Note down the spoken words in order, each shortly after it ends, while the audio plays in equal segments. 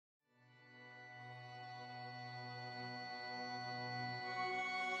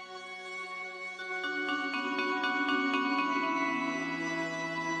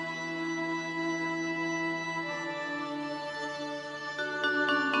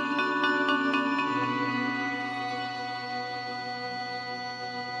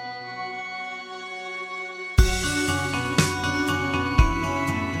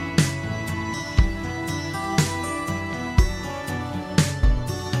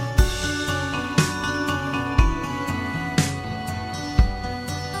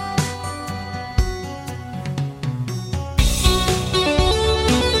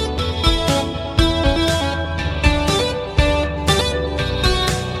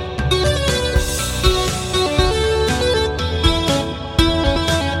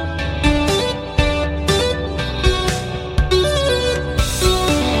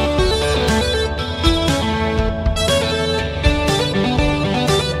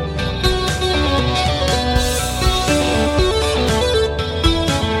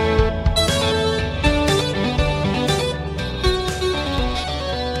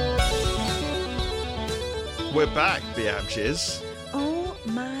Watches. Oh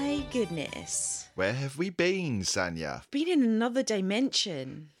my goodness. Where have we been, Sanya? Been in another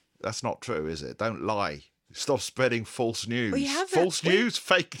dimension. That's not true, is it? Don't lie. Stop spreading false news. We have false news,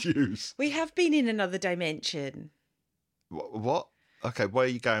 fake news. We have been in another dimension. What? Okay, where are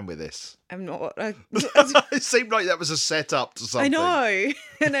you going with this? I'm not. It seemed like that was a setup to something. I know.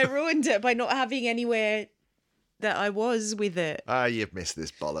 And I ruined it by not having anywhere that I was with it. Ah, you've missed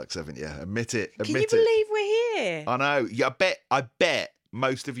this bollocks, haven't you? Admit it. Can you believe we're here? I know. Yeah, I bet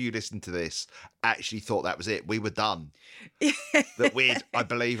most of you listening to this actually thought that was it. We were done. That I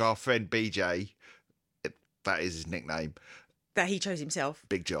believe our friend BJ, that is his nickname. That he chose himself.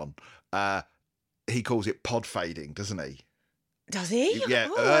 Big John. He calls it pod fading, doesn't he? Does he? Yeah,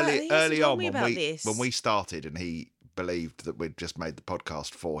 Oh, early on when we started and he believed that we'd just made the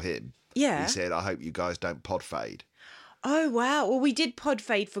podcast for him. Yeah. He said, I hope you guys don't pod fade. Oh, wow. Well, we did pod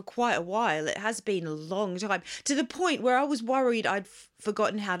fade for quite a while. It has been a long time. To the point where I was worried I'd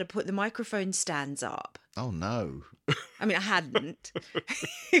forgotten how to put the microphone stands up. Oh, no. I mean, I hadn't.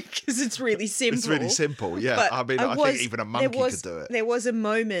 Because it's really simple. It's really simple, yeah. But I think even a monkey could do it. There was a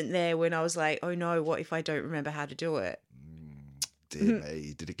moment there when I was like, oh, no, what if I don't remember how to do it? Dear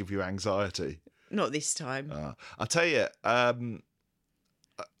me. Did it give you anxiety? Not this time. I'll tell you, I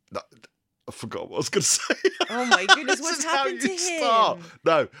forgot what I was going to say. Oh my goodness, what's This is how happened to you him? start.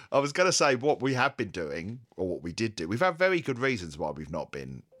 No, I was going to say what we have been doing, or what we did do. We've had very good reasons why we've not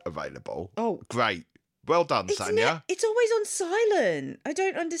been available. Oh. Great. Well done, Sanya. It's always on silent. I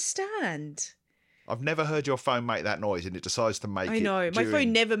don't understand. I've never heard your phone make that noise, and it decides to make it. I know. My during...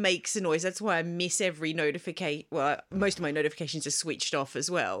 phone never makes a noise. That's why I miss every notification. Well, most of my notifications are switched off as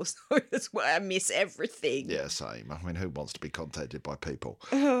well. So that's why I miss everything. Yeah, same. I mean, who wants to be contacted by people?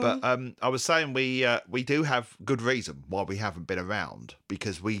 But I was saying we do have good reason why we haven't been around,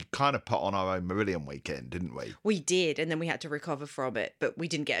 because we kind of put on our own Marillion weekend, didn't we? We did, and then we had to recover from it. But we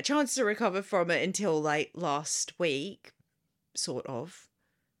didn't get a chance to recover from it until like last week, sort of.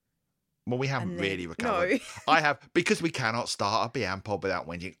 Well, we haven't really recovered. No. I have, because we cannot start a Beyond pod without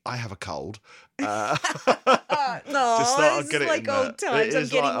whinging. I have a cold. No, Just it's like old times. I'm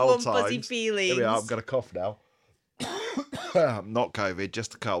getting warm, fuzzy feelings. Here we are. I'm going to cough now. Not COVID,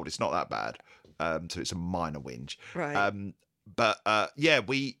 just a cold. It's not that bad. So it's a minor whinge. Right. Yeah,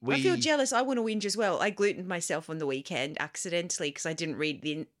 we. I feel jealous. I want to whinge as well. I glutened myself on the weekend accidentally because I didn't read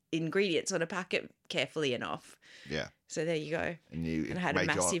the ingredients on a packet carefully enough. Yeah. So there you go. And I had a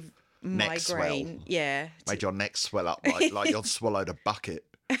massive migraine. Swell. Yeah. Made your neck swell up like you'd swallowed a bucket.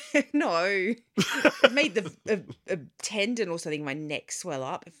 No. It made a tendon or something in my neck swell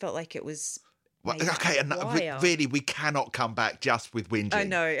up. It felt like it was. Well, okay, and really, we cannot come back just with whinging. I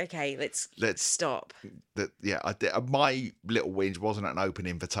know. Okay, let's stop. My little whinge wasn't an open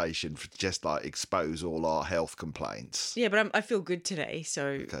invitation for just like expose all our health complaints. Yeah, but I feel good today, so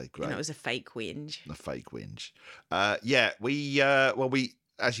okay, great. It was a fake whinge. A fake whinge. We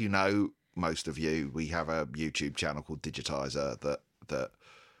as you know, most of you, we have a YouTube channel called Digitizer that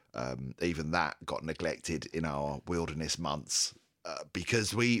even that got neglected in our wilderness months.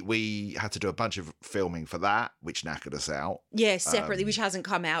 Because we had to do a bunch of filming for that, which knackered us out. Yeah, separately, which hasn't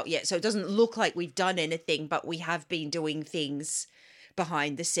come out yet. So it doesn't look like we've done anything, but we have been doing things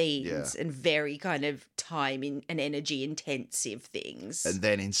behind the scenes and very kind of time and energy intensive things. And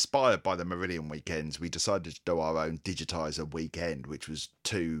then inspired by the Marillion weekends, we decided to do our own Digitizer weekend, which was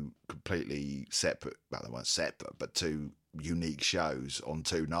two completely separate, well, they weren't separate, but two unique shows on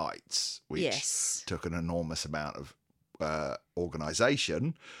 2 nights, which took an enormous amount of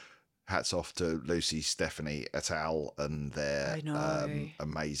organisation. Hats off to Lucy, Stephanie et al. And their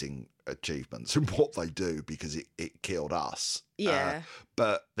amazing achievements and what they do, because it killed us. Yeah.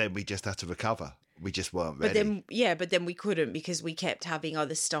 But then we just had to recover. We just weren't ready. But then we couldn't because we kept having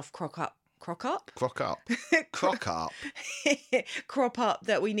other stuff crop up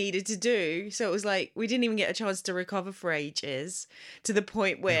that we needed to do. So it was like we didn't even get a chance to recover for ages, to the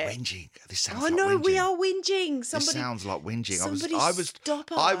point where we're whinging. This sounds whinging. We are whinging. This sounds like whinging.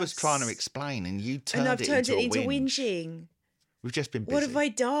 Stop us. I was trying to explain, and you turned it into whinging. We've just been busy. What have I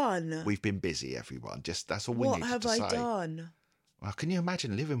done? We've been busy, everyone. Just that's all we needed to say. What have I done? Well, can you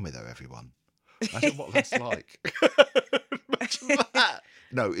imagine living with her, everyone? Imagine what that's like. Imagine that.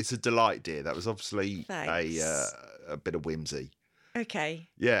 No, it's a delight, dear. That was obviously a bit of whimsy. Okay.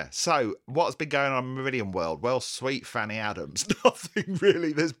 Yeah. So, what's been going on in Marillion World? Well, sweet Fanny Adams. Nothing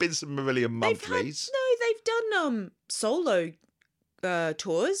really. There's been some Marillion monthlies. They've done solo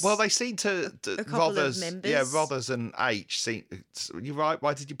tours. Well, they seem to a couple of members. Yeah, Rothers and H. You're right.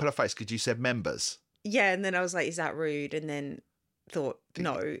 Why did you put a face? Because you said members. Yeah, and then I was like, is that rude? And then thought,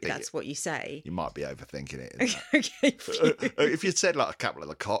 that's what you say. You might be overthinking it. In that. Okay. If you'd said like a couple of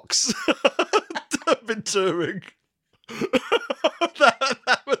the cocks have been touring,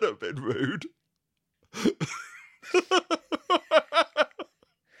 that would have been rude.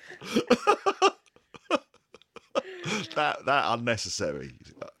 that unnecessary.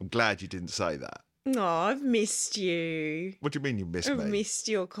 I'm glad you didn't say that. No, I've missed you. What do you mean you missed me? I've missed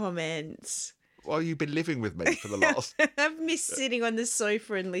your comments. Well, you've been living with me for the last... I've missed sitting on the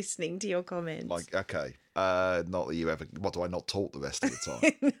sofa and listening to your comments. Like, okay. Not that you ever... What, do I not talk the rest of the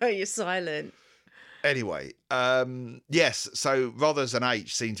time? No, you're silent. Anyway, yes, so Rothers and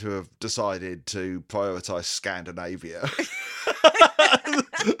H seem to have decided to prioritise Scandinavia. I know.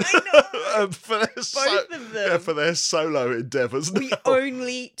 For their Both of them. for their solo endeavours. We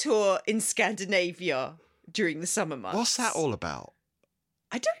only tour in Scandinavia during the summer months. What's that all about?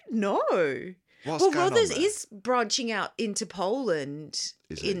 I don't know. What's going on Rothers there? is branching out into Poland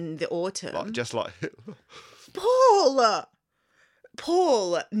in the autumn. Like, just like...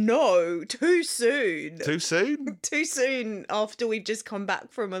 Paul, no, too soon. Too soon? Too soon after we've just come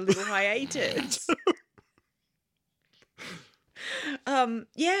back from a little hiatus.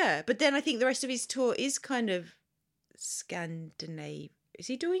 Yeah, but then I think the rest of his tour is kind of Scandinavian. Is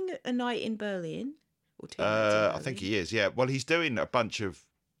he doing a night in Berlin? Or 2 nights in Berlin? I think he is, yeah. Well, he's doing a bunch of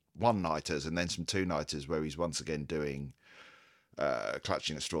one-nighters and then some two-nighters where he's once again doing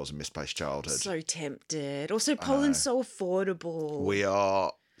Clutching at Straws and Misplaced Childhood. So tempted. Also, Poland's so affordable. We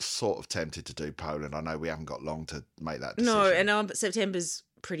are sort of tempted to do Poland. I know we haven't got long to make that decision. No, and September's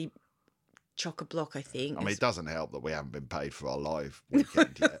pretty chock-a-block, I think. I mean, it doesn't help that we haven't been paid for our live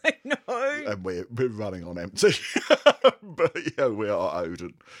weekend yet. I know. And we're running on empty. But yeah, we are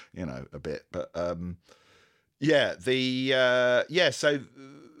owed, a bit. But yeah, so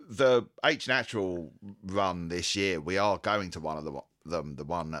the H Natural run this year, we are going to one of them, the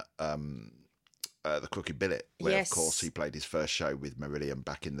one at the Crooked Billet, where Yes. of course he played his first show with Marillion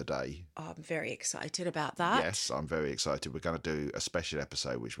back in the day. Oh, I'm very excited about that. Yes, I'm very excited. We're going to do a special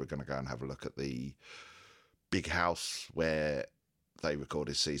episode, which we're going to go and have a look at the big house where they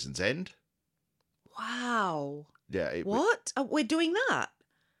recorded Season's End. Wow. Yeah. What? We're doing that?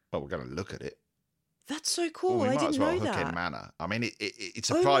 Well, we're going to look at it. That's so cool. Well, we I might didn't as well know hook that. in Manor. I mean,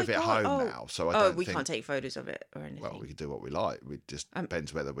 it's a Oh my private God. home now, so I don't we think... can't take photos of it or anything. Well, we can do what we like. It just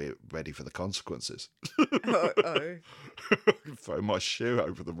depends whether we're ready for the consequences. Oh. Throw my shoe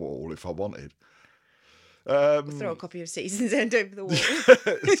over the wall if I wanted. Throw a copy of Season's End over the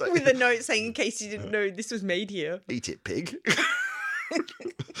wall with a note saying, in case you didn't know, this was made here. Eat it, pig.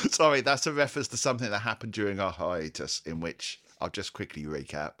 Sorry, that's a reference to something that happened during our hiatus, in which, I'll just quickly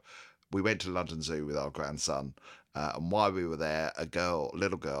recap. We went to London Zoo with our grandson, and while we were there, a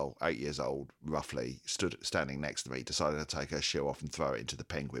little girl, 8 years old, roughly, standing next to me, decided to take her shoe off and throw it into the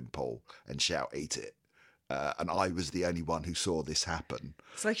penguin pool and shout, "Eat it." And I was the only one who saw this happen.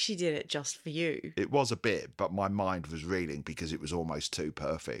 It's like she did it just for you. It was a bit, but my mind was reeling because it was almost too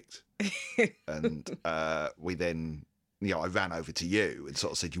perfect. And we then... I ran over to you and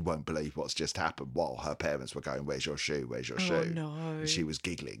sort of said, "You won't believe what's just happened," while her parents were going, "Where's your shoe? Where's your shoe?" Oh, no. And she was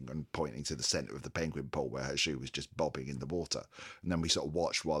giggling and pointing to the centre of the penguin pool where her shoe was just bobbing in the water. And then we sort of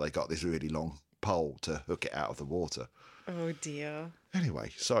watched while they got this really long pole to hook it out of the water. Oh, dear. Anyway,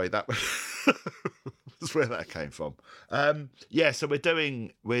 sorry, that was where that came from. So we're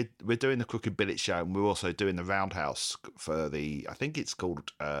doing the Crooked Billet show, and we're also doing the Roundhouse for the, I think it's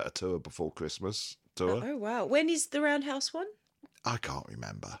called A Tour Before Christmas tour. Oh, wow. When is the Roundhouse one? I can't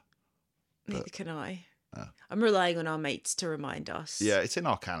remember. Neither can I. I'm relying on our mates to remind us. Yeah, it's in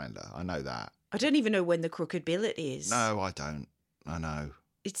our calendar. I know that. I don't even know when the Crooked Billet is. No, I don't. I know.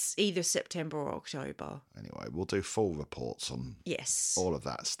 It's either September or October. Anyway, we'll do full reports on all of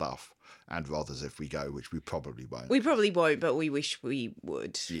that stuff, and Rothers if we go, which we probably won't. We probably won't, but we wish we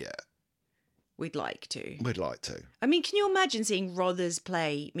would. Yeah. We'd like to. We'd like to. I mean, can you imagine seeing Rothers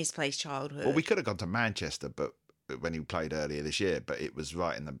play Misplaced Childhood? Well, we could have gone to Manchester, but when he played earlier this year, but it was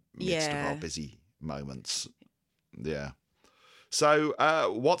right in the midst of our busy moments. Yeah. So,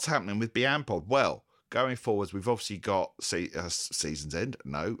 what's happening with Biampod? Well, going forwards, we've obviously got Season's End.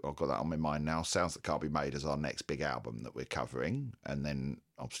 No, I've got that on my mind now. Sounds That Can't Be Made as our next big album that we're covering. And then,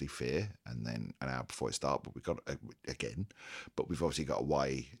 obviously, Fear. And then An Hour Before It Starts. But we've got, again, but we've obviously got a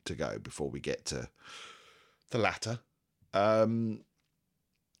way to go before we get to the latter. But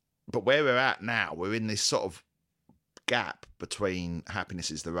where we're at now, we're in this sort of gap between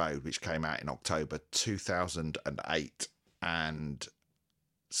Happiness Is the Road, which came out in October 2008, and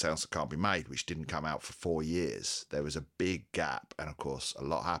Sounds That Can't Be Made, which didn't come out for 4 years. There was a big gap, and of course a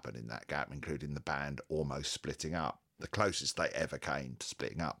lot happened in that gap, including the band almost splitting up. the closest they ever came to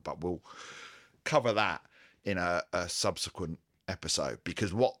splitting up. But we'll cover that in a subsequent episode,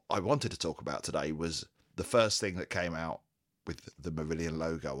 because what I wanted to talk about today was the first thing that came out with the Marillion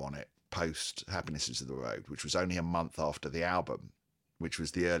logo on it post Happiness Is the Road, which was only a month after the album, which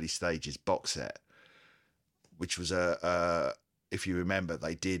was the Early Stages box set, which was if you remember,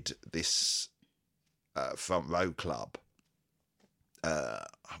 they did this Front Row Club.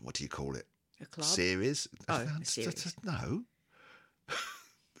 What do you call it? A club? Series? Oh, a series. No.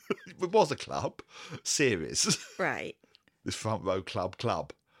 It was a club. Series. Right. This Front Row Club.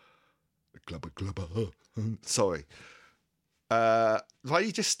 Sorry. Why are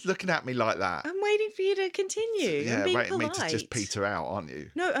you just looking at me like that? I'm waiting for you to continue. Yeah, I'm being waiting polite. me to just peter out, aren't you?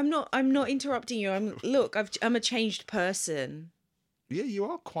 No, I'm not. I'm not interrupting you. I'm a changed person. Yeah, you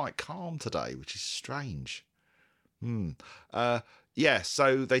are quite calm today, which is strange. So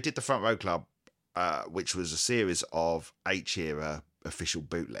they did the Front Row Club, which was a series of H-era official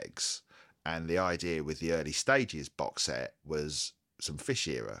bootlegs. And the idea with the Early Stages box set was some Fish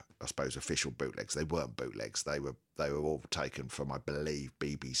era, I suppose, official bootlegs. They weren't bootlegs. They were all taken from, I believe,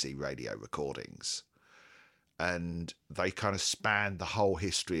 BBC radio recordings. And they kind of spanned the whole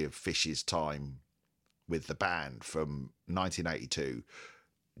history of Fish's time with the band from 1982,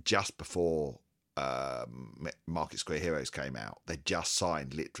 just before Market Square Heroes came out. They just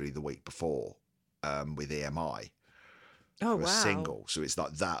signed literally the week before with EMI Oh, for a wow. single. So it's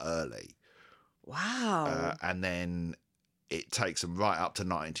like that early. Wow. And then it takes them right up to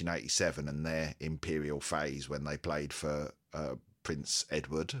 1987 and their Imperial phase when they played for Prince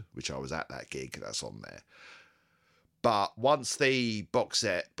Edward, which I was at that gig. That's on there. But once the box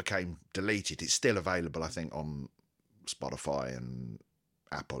set became deleted, it's still available, I think, on Spotify and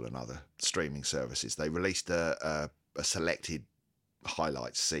Apple and other streaming services. They released a selected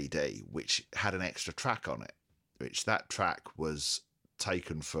highlights CD, which had an extra track on it, which that track was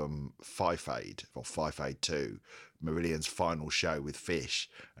taken from Fife Aid, or Fife Aid 2, Marillion's final show with Fish,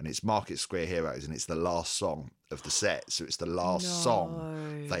 and it's Market Square Heroes, and it's the last song of the set, so it's the last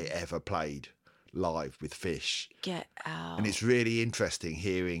song they ever played live with Fish. Get out. And it's really interesting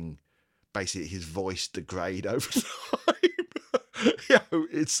hearing basically his voice degrade over time.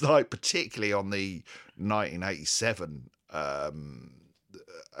 It's like, particularly on the 1987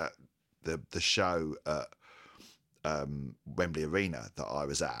 the show at Wembley Arena that I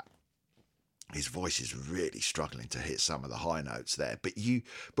was at, his voice is really struggling to hit some of the high notes there.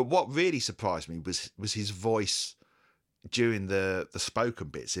 But what really surprised me was his voice during the spoken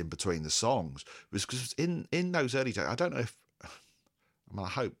bits in between the songs, was because in those early days, I don't know if, I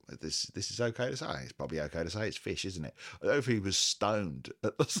hope this is okay to say. It's probably okay to say, it's Fish, isn't it? I don't know if he was stoned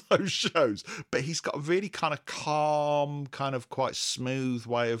at those shows, but he's got a really kind of calm, kind of quite smooth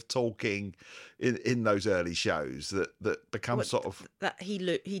way of talking in those early shows that becomes sort of, that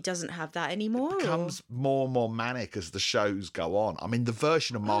he doesn't have that anymore. Becomes more and more manic as the shows go on. I mean, the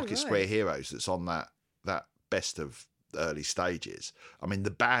version of Market Square Heroes that's on that best of Early Stages, I mean,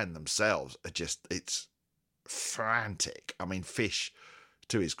 the band themselves are just, it's frantic. I mean, Fish,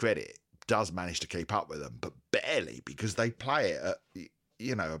 to his credit, does manage to keep up with them, but barely, because they play it at,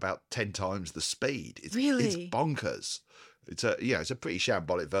 about 10 times the speed. It's bonkers. It's a pretty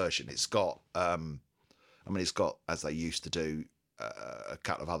shambolic version. It's got, it's got, as they used to do, a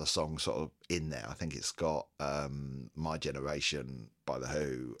couple of other songs sort of in there. I think it's got My Generation by The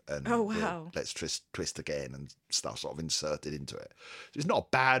Who and Let's Twist Again and stuff sort of inserted into it. So it's not a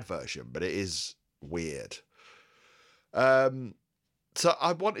bad version, but it is weird. So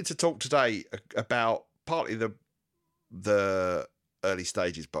I wanted to talk today about partly the Early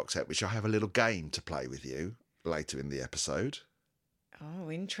Stages box set, which I have a little game to play with you later in the episode.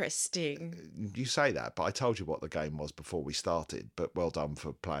 Oh, interesting. You say that, but I told you what the game was before we started, but well done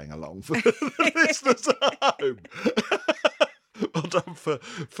for playing along for the listeners at home. Well done for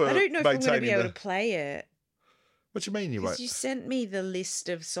I don't know if I'm going to be able the... to play it. What do you mean you won't? Because you sent me the list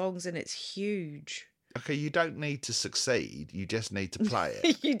of songs and it's huge. Okay, you don't need to succeed. You just need to play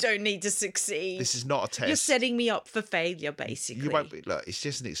it. You don't need to succeed. This is not a test. You're setting me up for failure, basically. You won't be. Look, it's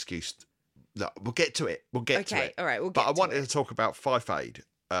just an excuse. Look, we'll get to it. We'll get to it. Okay, all right, But I wanted to talk about Fife Aid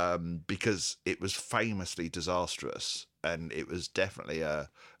because it was famously disastrous, and it was definitely a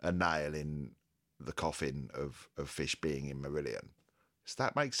nail in the coffin of Fish being in Marillion. Does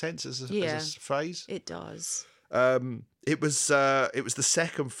that make sense as a phrase? It does. It was the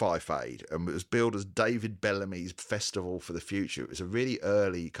second Fife Aid, and it was billed as David Bellamy's Festival for the Future. It was a really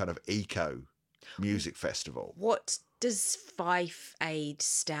early kind of eco music festival. What does Fife Aid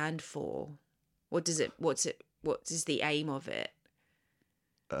stand for? What is the aim of it?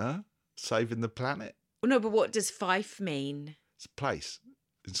 Saving the planet. No, but what does Fife mean? It's a place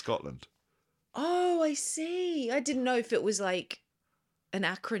in Scotland. Oh, I see. I didn't know if it was like an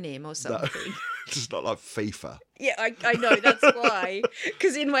acronym or something. No, it's not like FIFA. Yeah, I know. That's why.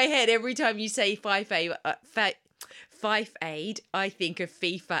 Because in my head, every time you say Fife Aid, I think of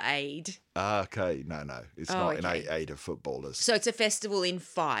FIFA Aid. Okay, no. It's not in aid of footballers. So it's a festival in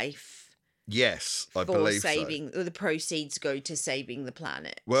Fife. Yes, I for believe saving, or the proceeds go to saving the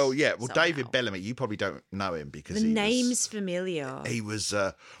planet. Well, yeah. Well, somehow. David Bellamy, you probably don't know him because the name's familiar. He was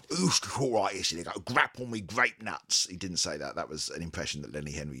used to talk like this, and he go grapple me grape nuts. He didn't say that. That was an impression that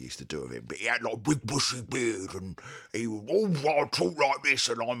Lenny Henry used to do of him. But he had like a big bushy beard, and he was I talk like this,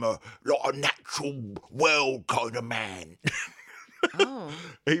 and I'm a natural world kind of man. Oh.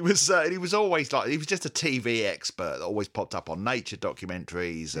 He was always like, he was just a TV expert that always popped up on nature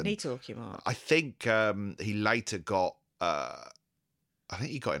documentaries. And he talk him up. I think he later got, I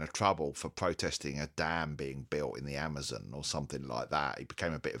think he got into trouble for protesting a dam being built in the Amazon or something like that. He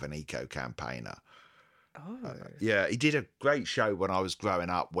became a bit of an eco-campaigner. Oh. Yeah, he did a great show when I was growing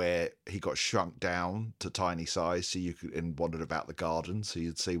up where he got shrunk down to tiny size so you could, and wandered about the garden so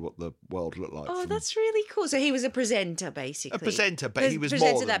you'd see what the world looked like. Oh, that's really cool. So he was a presenter, basically. A presenter, but he was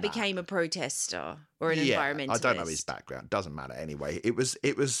presenter more than that. became a protester or an environmentalist. I don't know his background. Doesn't matter anyway. It was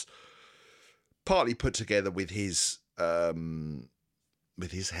partly put together with his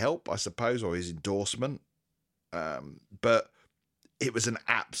help, I suppose, or his endorsement. But it was an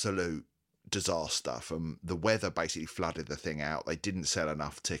absolute disaster. From the weather basically flooded the thing out. They didn't sell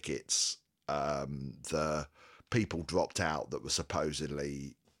enough tickets. The people dropped out that were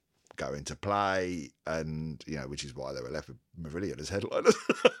supposedly going to play, and which is why they were left with Marillion as headliners.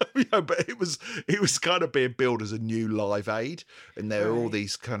 But it was kind of being billed as a new Live Aid, and there were all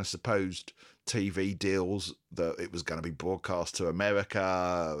these kind of supposed TV deals that it was going to be broadcast to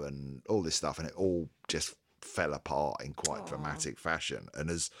America and all this stuff, and it all just fell apart in quite dramatic fashion. And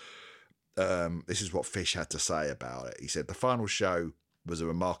as this is what Fish had to say about it. He said, the final show was a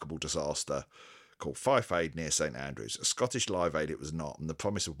remarkable disaster called Fife Aid near St Andrews. A Scottish Live Aid it was not, and the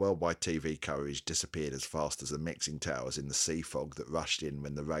promise of worldwide TV coverage disappeared as fast as the mixing towers in the sea fog that rushed in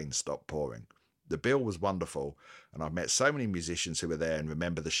when the rain stopped pouring. The bill was wonderful, and I've met so many musicians who were there and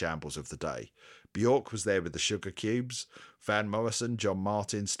remember the shambles of the day. Bjork was there with the Sugar Cubes, Van Morrison, John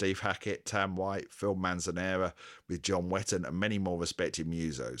Martin, Steve Hackett, Tam White, Phil Manzanera, with John Wetton and many more respected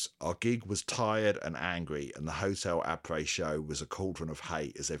musos. Our gig was tired and angry, and the Hotel Après show was a cauldron of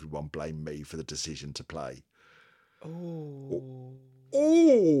hate as everyone blamed me for the decision to play. Oh.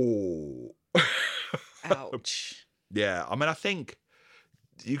 Ouch. Yeah, I mean, I think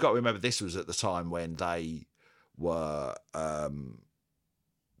you got to remember this was at the time when they were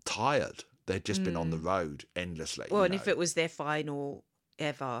tired. They'd just been on the road endlessly. Well, and if it was their final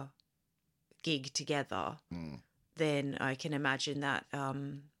ever gig together, then I can imagine that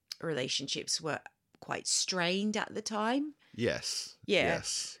relationships were quite strained at the time. Yes. Yeah.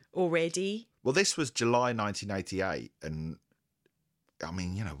 Yes. Already. Well, this was July 1988, and I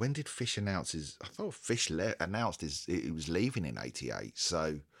mean, when did Fish announce his? I thought Fish announced he was leaving in '88.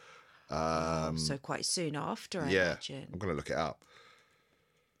 So, so quite soon after, I imagine. I'm going to look it up.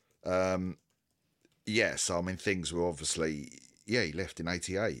 So I mean, things were obviously, he left in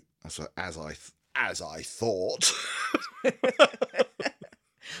 '88. So as I thought.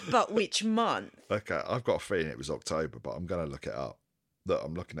 But which month? Okay, I've got a feeling it was October, but I'm going to look it up. Look,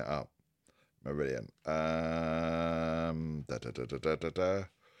 I'm looking it up. Marillion.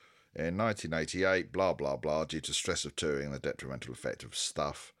 In 1988, blah, blah, blah, due to stress of touring and the detrimental effect of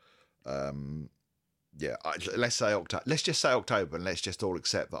stuff. Let's say October. Let's just say October, and let's just all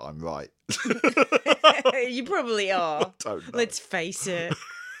accept that I'm right. You probably are. I don't know. Let's face it.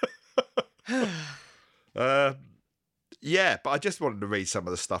 But I just wanted to read some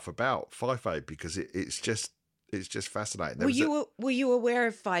of the stuff about Fife Aid because it's just fascinating. Were you aware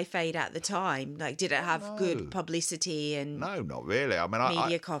of Fife Aid at the time? Like, did it have good publicity and no, not really. I mean,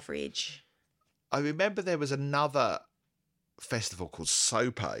 media coverage? I remember there was another festival called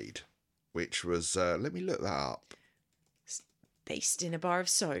Soap Aid, which was let me look that up. Based in a bar of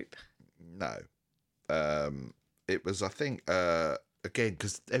soap. No, it was, I think, again,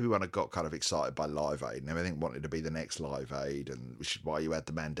 because everyone had got kind of excited by Live Aid and everything wanted to be the next Live Aid, and which is why you had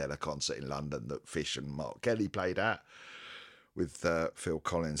the Mandela concert in London that Fish and Mark Kelly played at with Phil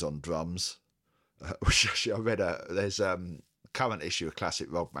Collins on drums. Which actually I read there's current issue of Classic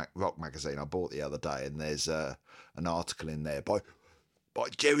Rock magazine I bought the other day, and there's an article in there by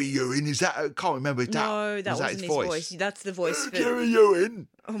Jerry Ewing. Is that? I can't remember. No, that wasn't his voice. That's the voice for Jerry Ewing.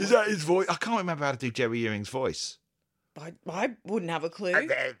 Is that his voice? I can't remember how to do Jerry Ewing's voice. I wouldn't have a clue.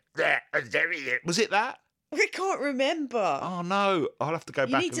 Was it that? I can't remember. Oh no, I'll have to go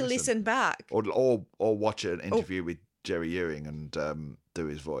You back. need and to listen back. or watch an interview with Jerry Ewing and do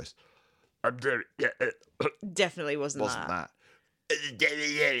his voice. Definitely wasn't that.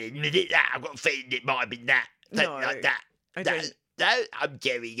 Jerry Ewing, was it that? I've got a feeling it might have been that. Something No, like that. I don't. No, I'm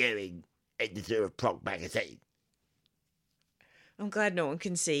Jerry Ewing, editor of Prog magazine. I'm glad no one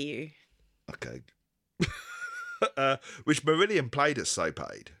can see you. Okay. Which Marillion played at Soap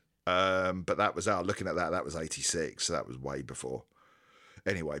Aid. But that was out. Looking at that was 86, so that was way before.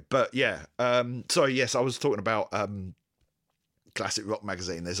 Anyway, but yeah. Sorry, yes, I was talking about Classic Rock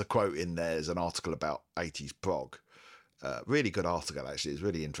Magazine. There's a quote in there. There's an article about 80s prog. Really good article, actually. It's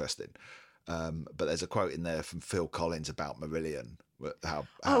really interesting. But there's a quote in there from Phil Collins about Marillion. How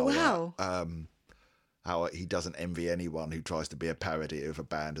he doesn't envy anyone who tries to be a parody of a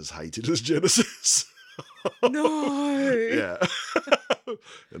band as hated as Genesis. No. Yeah.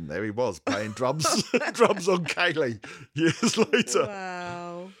 And there he was playing drums on Kaylee years later.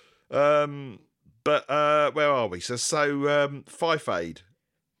 Wow. But where are we? So Fife Aid.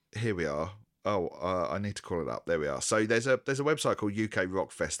 Here we are. Oh, I need to call it up. There we are. So there's a website called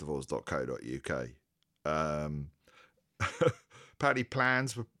ukrockfestivals.co.uk. Apparently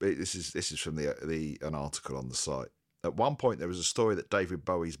plans were, this is from an article on the site. At one point, there was a story that David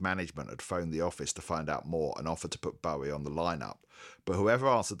Bowie's management had phoned the office to find out more and offered to put Bowie on the lineup. But whoever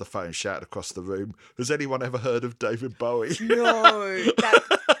answered the phone shouted across the room, "Has anyone ever heard of David Bowie?" No,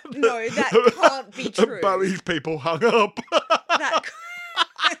 that can't be true. And Bowie's people hung up.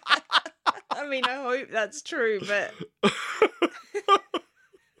 I mean, I hope that's true, but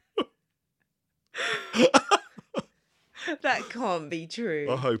that can't be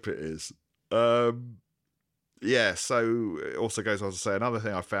true. I hope it is. Yeah, so it also goes on to say another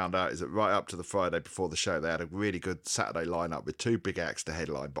thing I found out is that right up to the Friday before the show, they had a really good Saturday lineup with two big acts to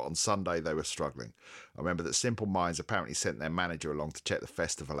headline, but on Sunday they were struggling. I remember that Simple Minds apparently sent their manager along to check the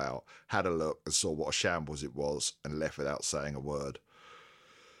festival out, had a look and saw what a shambles it was, and left without saying a word.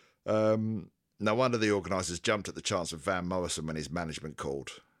 No wonder the organisers jumped at the chance of Van Morrison when his management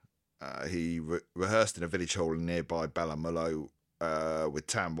called. He rehearsed in a village hall in nearby Ballymullo with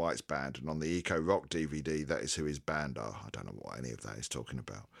Tam White's band, and on the Eco Rock DVD, that is who his band are. I don't know what any of that is talking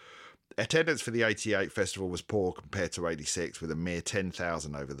about. Attendance for the 88 festival was poor compared to 86, with a mere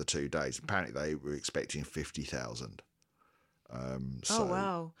 10,000 over the 2 days. Apparently they were expecting 50,000. Oh,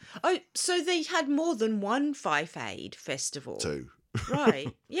 wow. Oh, so they had more than one Fife Aid festival. 2.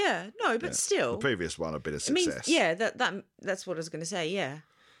 Right. Yeah. No, but still. The previous one had been a success. That's what I was going to say, yeah.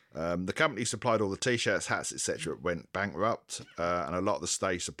 The company supplied all the T-shirts, hats, etc. went bankrupt, and a lot of the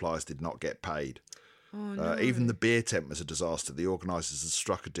stage suppliers did not get paid. Oh, no. Even the beer tent was a disaster. The organisers had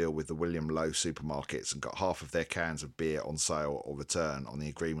struck a deal with the William Lowe supermarkets and got half of their cans of beer on sale or return on the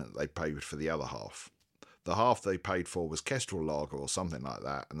agreement that they paid for the other half. The half they paid for was Kestrel Lager or something like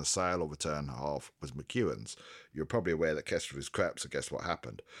that, and the sale or return half was McEwen's. You're probably aware that Kestrel is crap, so guess what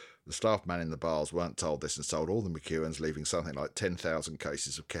happened? The staff man in the bars weren't told this and sold all the McEwen's, leaving something like 10,000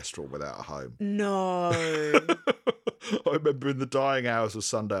 cases of Kestrel without a home. No. I remember in the dying hours of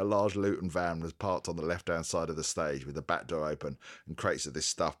Sunday, a large Luton van was parked on the left-hand side of the stage with the back door open and crates of this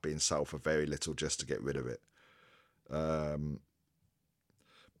stuff being sold for very little just to get rid of it.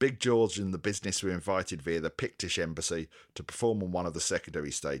 Big George and the business were invited via the Pictish embassy to perform on one of the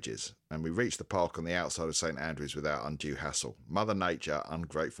secondary stages, and we reached the park on the outside of St Andrews without undue hassle. Mother Nature,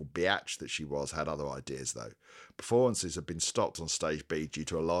 ungrateful biatch that she was, had other ideas though. Performances had been stopped on stage B due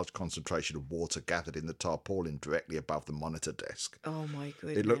to a large concentration of water gathered in the tarpaulin directly above the monitor desk. Oh my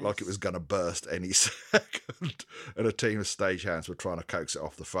goodness. It looked like it was going to burst any second, and a team of stagehands were trying to coax it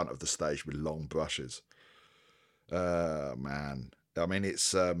off the front of the stage with long brushes. Man. I mean,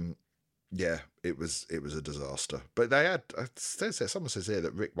 it's it was a disaster. But they had someone says here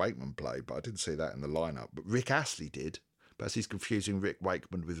that Rick Wakeman played, but I didn't see that in the lineup. But Rick Astley did. Perhaps he's confusing Rick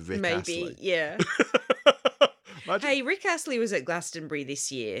Wakeman with Rick Astley. Maybe, yeah. Hey, Rick Astley was at Glastonbury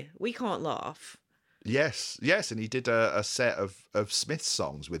this year. We can't laugh. Yes, and he did a set of Smith's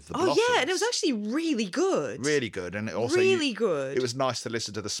songs with the Blossoms. Oh yeah, and it was actually really good. Really good, and it also really good. It was nice to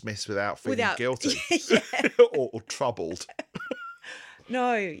listen to the Smiths without feeling guilty yeah. or troubled.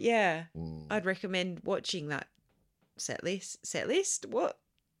 No, yeah. I'd recommend watching that set list. What?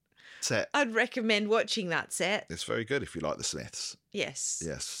 Set. I'd recommend watching that set. It's very good if you like the Smiths. Yes.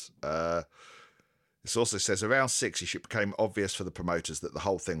 Yes. This also says around 6ish it became obvious for the promoters that the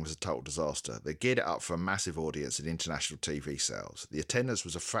whole thing was a total disaster. They geared it up for a massive audience and international TV sales. The attendance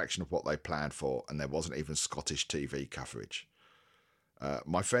was a fraction of what they planned for, and there wasn't even Scottish TV coverage.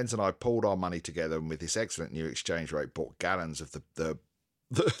 My friends and I pulled our money together and with this excellent new exchange rate bought gallons of the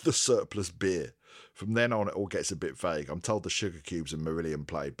surplus beer. From then on, it all gets a bit vague. I'm told the Sugar Cubes and Marillion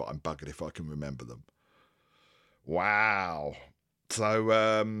played, but I'm buggered if I can remember them. Wow. So,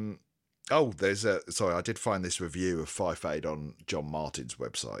 sorry, I did find this review of Fife Aid on John Martin's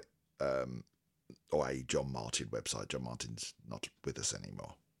website. Or a John Martin website. John Martin's not with us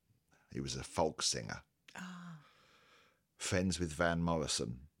anymore. He was a folk singer. Friends with Van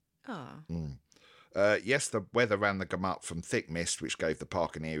Morrison. Yes, the weather ran the gamut from thick mist, which gave the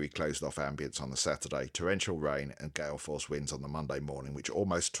park an eerie closed-off ambience on the Saturday, torrential rain and gale force winds on the Monday morning, which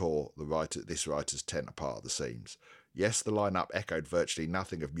almost tore this writer's tent apart at the seams. Yes, the lineup echoed virtually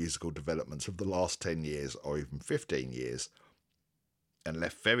nothing of musical developments of the last 10 years or even 15 years, and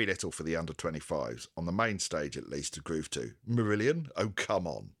left very little for the under-25s, on the main stage at least, to groove to. Marillion? Oh, come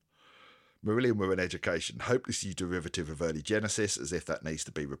on. Marillion were an education, hopelessly derivative of early Genesis, as if that needs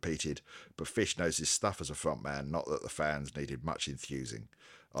to be repeated, but Fish knows his stuff as a frontman, not that the fans needed much enthusing.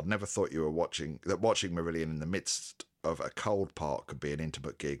 I'd never thought watching Marillion in the midst of a cold park could be an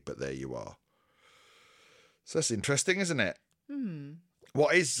intimate gig, but there you are. So that's interesting, isn't it?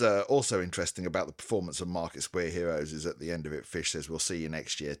 What is also interesting about the performance of Market Square Heroes is at the end of it, Fish says, "We'll see you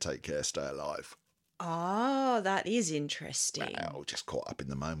next year. Take care, stay alive." Oh, that is interesting. Well, just caught up in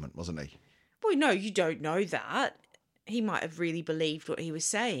the moment, wasn't he? Well, no, you don't know that. He might have really believed what he was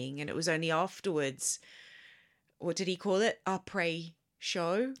saying, and it was only afterwards. What did he call it? Après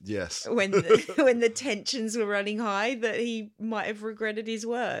show? Yes. When the tensions were running high, that he might have regretted his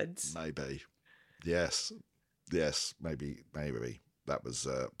words. Maybe. Yes, maybe. That was,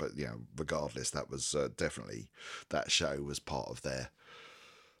 but regardless, that was definitely, that show was part of their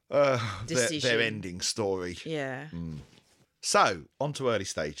ending story. Yeah. So, on to Early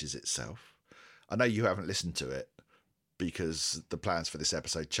Stages itself. I know you haven't listened to it because the plans for this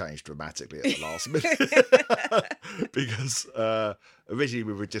episode changed dramatically at the last minute. Because originally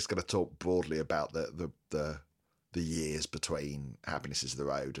we were just going to talk broadly about the years between Happiness is the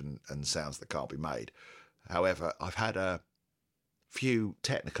Road and Sounds That Can't Be Made. However, I've had a few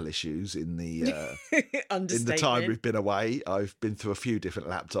technical issues in the time we've been away. I've been through a few different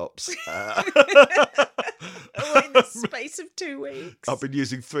laptops. In the space of 2 weeks. I've been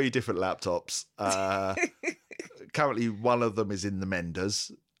using 3 different laptops. Currently, one of them is in the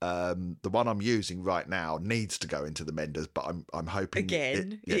menders. The one I'm using right now needs to go into the menders, but I'm hoping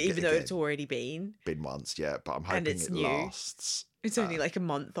even though it's already been once, but I'm hoping it new. Lasts. It's only like a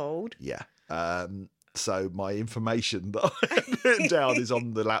month old. Yeah. So my information that I've written down is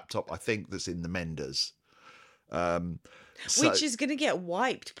on the laptop, I think, that's in the menders. Which is going to get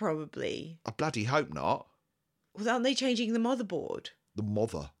wiped, probably. I bloody hope not. Well, aren't they changing the motherboard? The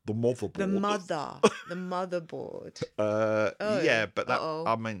motherboard. The motherboard. Yeah, but that,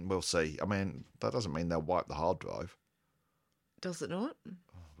 I mean, we'll see. I mean, that doesn't mean they'll wipe the hard drive. Does it not?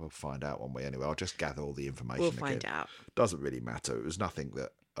 We'll find out one way anyway. I'll just gather all the information. We'll find out. Doesn't really matter. It was nothing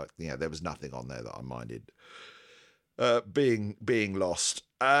that, there was nothing on there that I minded being lost.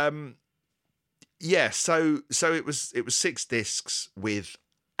 So it was 6 discs with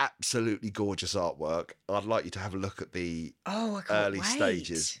absolutely gorgeous artwork. I'd like you to have a look at the Early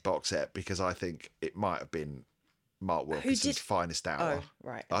Stages box set, because I think it might have been Mark Wilkinson's finest hour. Oh,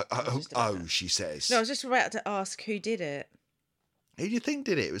 right. She says. No, I was just about to ask who did it. Who do you think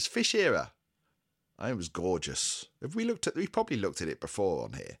did it? It was Fish Era. I think it was gorgeous. We probably looked at it before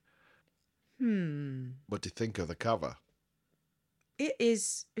on here. What do you think of the cover?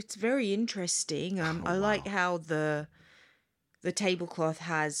 It's very interesting. I like how the tablecloth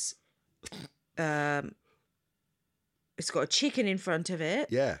has it's got a chicken in front of it.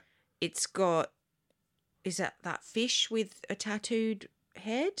 Yeah. It's got, is that fish with a tattooed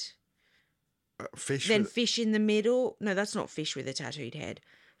head? Fish in the middle. No, that's not fish with a tattooed head.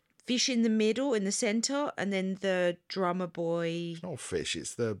 Fish in the middle, in the centre, and then the drummer boy. It's not fish.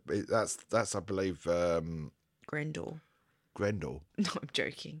 That's I believe Grendel. Grendel. No, I'm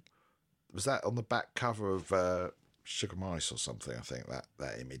joking. Was that on the back cover of Sugar Mice or something? I think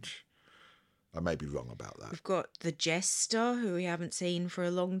that image. I may be wrong about that. We've got the Jester, who we haven't seen for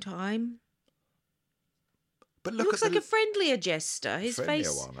a long time. But looks like a friendlier Jester. His friendlier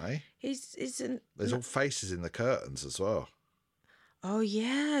face. One, eh? There's all faces in the curtains as well. Oh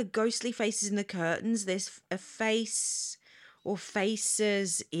yeah, ghostly faces in the curtains. There's a face or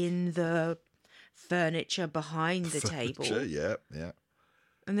faces in the furniture behind the table. Yeah.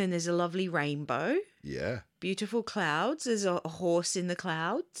 And then there's a lovely rainbow. Yeah. Beautiful clouds. There's a horse in the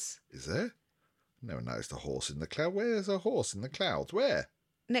clouds. Is there? Never noticed a horse in the cloud. Where's a horse in the clouds? Where?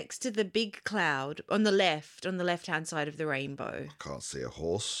 next to the big cloud on the left-hand side of the rainbow. I can't see a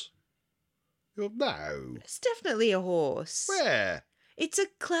horse. No. It's definitely a horse. Where? It's a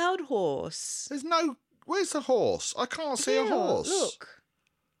cloud horse. There's no... Where's the horse? I can't see a Yeah, horse. Look.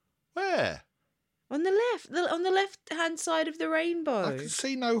 Where? On the left-hand side of the rainbow. I can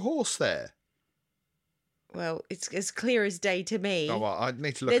see no horse there. Well, it's as clear as day to me. Oh, well, I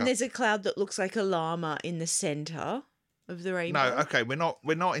need to look Then up. there's a cloud that looks like a llama in the centre of the rainbow. No, okay, we're not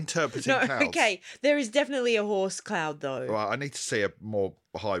interpreting No, clouds. okay. There is definitely a horse cloud, though. Well, I need to see a more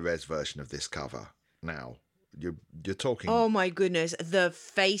high-res version of this cover now. You're talking... Oh, my goodness. The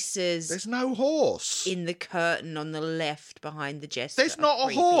faces There's no horse. in the curtain on the left behind the jester. There's not a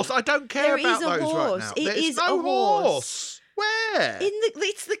Creepy. horse. I don't care There about is a those right horse. now. It There's is no a horse. horse. Where?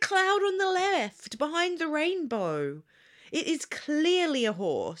 It's the cloud on the left, behind the rainbow. It is clearly a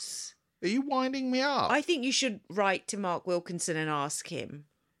horse. Are you winding me up? I think you should write to Mark Wilkinson and ask him.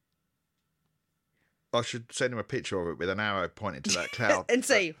 I should send him a picture of it with an arrow pointing to that cloud. And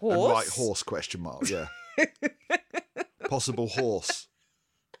say, And horse? write horse question mark, yeah. Possible horse.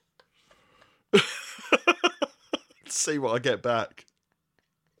 See what I get back.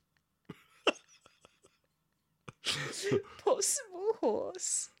 Possible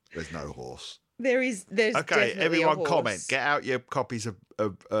horse. There's no horse. There's Okay, definitely a everyone horse. comment. Get out your copies of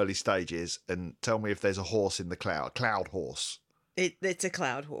early stages and tell me if there's a horse in the cloud. Cloud horse. It's a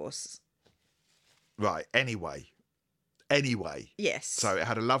cloud horse. Right, anyway. Yes. So it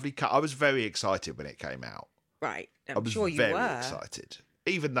had a lovely cut. I was very excited when it came out. Right. I I'm was sure you very were. excited.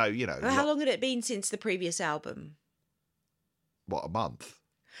 Even though, you know, Well, how long had it been since the previous album? what, a month?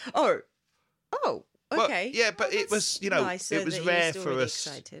 Oh, Well, okay. yeah, but Well, it was, that's you know, nicer it was that you're rare still for really us.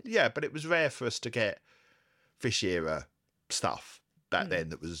 excited. Yeah, but it was rare for us to get Fish era stuff back Mm. then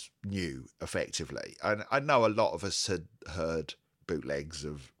that was new, effectively. And I know a lot of us had heard bootlegs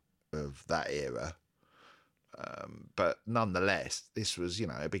of that era. But nonetheless, this was, you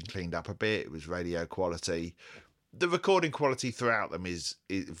know, it had been cleaned up a bit. It was radio quality. The recording quality throughout them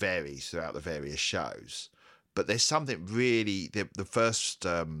it varies throughout the various shows. But there's something really the first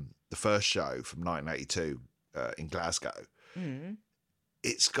show from 1982 in Glasgow. Mm.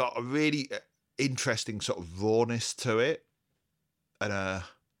 It's got a really interesting sort of rawness to it, and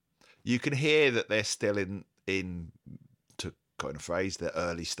you can hear that they're still in to coin a phrase, the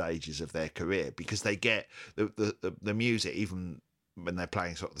early stages of their career, because they get the music even when they're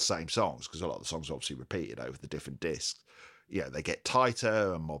playing sort of the same songs, because a lot of the songs are obviously repeated over the different discs. You know, they get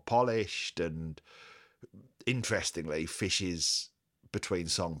tighter and more polished, and interestingly, Fish's between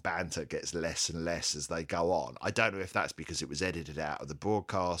song banter gets less and less as they go on. I don't know if that's because it was edited out of the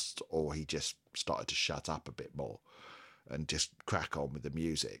broadcast or he just started to shut up a bit more and just crack on with the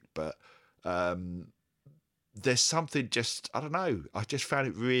music. But there's something just, I don't know, I just found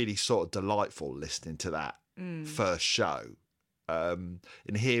it really sort of delightful listening to that first show. And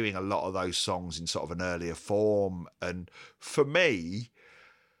hearing a lot of those songs in sort of an earlier form. And for me,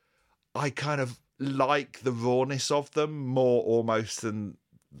 I kind of like the rawness of them more almost than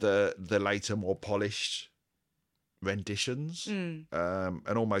the later more polished renditions, and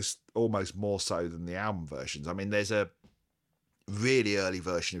almost more so than the album versions. I mean, there's a really early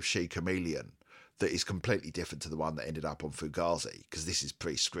version of She Chameleon that is completely different to the one that ended up on Fugazi, because this is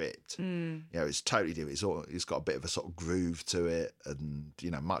pre-script. You know, it's totally different. It's got a bit of a sort of groove to it, and,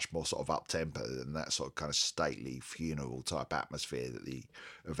 you know, much more sort of up-tempo than that sort of kind of stately funeral type atmosphere that the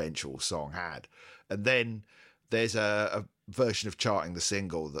eventual song had. And then there's a version of Charting the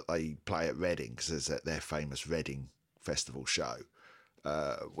Single that they play at Reading, because there's their famous Reading festival show,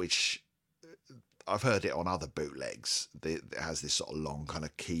 which I've heard it on other bootlegs. It has this sort of long kind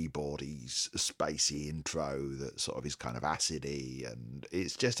of keyboardy, spacey intro that sort of is kind of acidy, and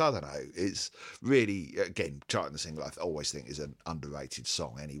it's just, I don't know, it's really, again, Charting the Single I always think is an underrated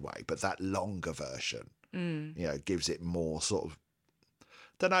song anyway, but that longer version, you know, gives it more sort of,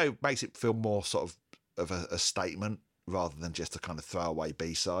 don't know, makes it feel more sort of a statement rather than just a kind of throwaway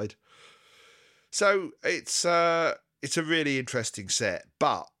B-side. So it's a really interesting set,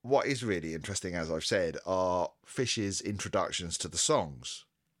 but what is really interesting, as I've said, are Fish's introductions to the songs,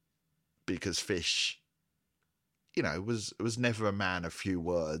 because Fish, you know, was never a man of few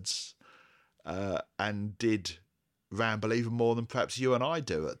words, and did ramble even more than perhaps you and I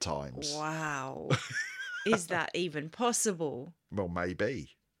do at times. Wow. Is that even possible? Well,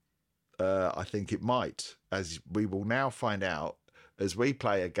 maybe. I think it might, as we will now find out as we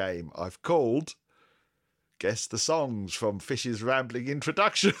play a game I've called Guess the Songs from Fish's Rambling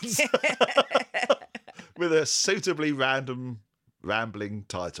Introductions, with a suitably random rambling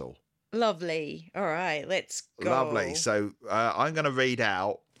title. Lovely. All right, let's go. Lovely. So I'm going to read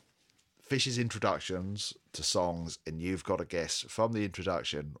out Fish's introductions to songs, and you've got to guess from the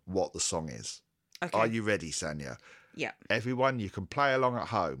introduction what the song is. Okay. Are you ready, Sanya? Yeah. Everyone, you can play along at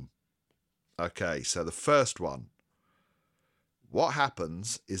home. Okay, so the first one. What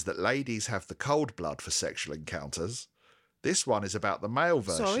happens is that ladies have the cold blood for sexual encounters. This one is about the male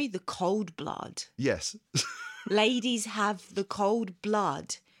version. Sorry, the cold blood. Yes. Ladies have the cold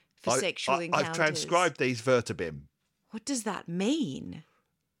blood for sexual encounters. I've transcribed these verbatim. What does that mean?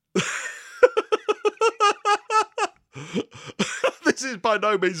 This is by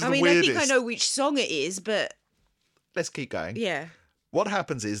no means the weirdest. I think I know which song it is, but... Let's keep going. Yeah. What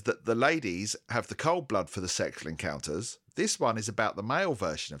happens is that the ladies have the cold blood for the sexual encounters. This one is about the male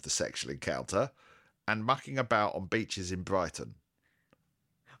version of the sexual encounter and mucking about on beaches in Brighton.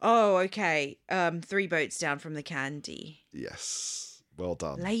 Oh, okay. 3 boats down from the candy. Yes. Well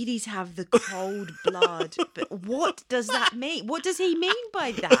done. Ladies have the cold blood. But what does that mean? What does he mean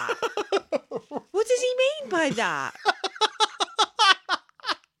by that? What does he mean by that?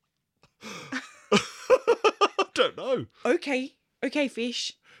 I don't know. Okay,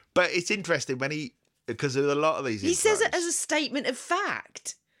 Fish. But it's interesting because a lot of these He says it intros- as a statement of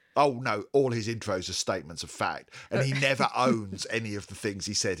fact. Oh, no, all his intros are statements of fact. And he never owns any of the things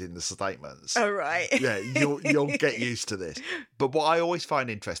he said in the statements. Oh, right. Yeah, you'll get used to this. But what I always find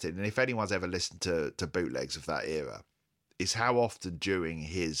interesting, and if anyone's ever listened to bootlegs of that era, is how often during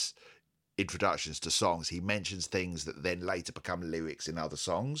his introductions to songs he mentions things that then later become lyrics in other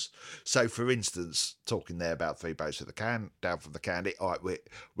songs. So, for instance, talking there about 3 boats to the down from the candy. All right,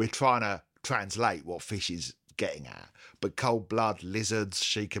 we're trying to translate what Fish is getting at, but cold blood, lizards,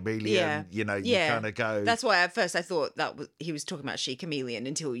 she chameleon, you kind of go. That's why at first I thought he was talking about she chameleon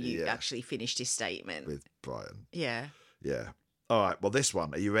until you actually finished his statement with Brian. Yeah. All right, well, this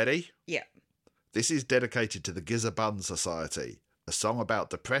one, are you ready? Yeah. This is dedicated to the Gizzabun Society, a song about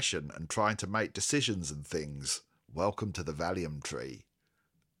depression and trying to make decisions and things. Welcome to the Valium Tree.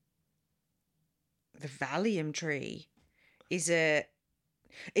 The Valium Tree is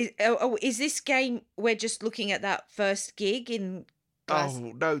this game we're just looking at that first gig in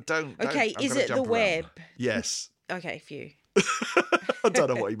Oh, no, don't. Okay, is it the web? Yes. Okay, phew. I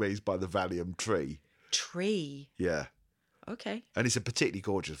don't know what he means by the Valium Tree. Tree. Yeah. Okay. And it's a particularly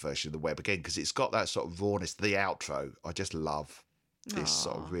gorgeous version of the web, again, because it's got that sort of rawness. The outro, I just love this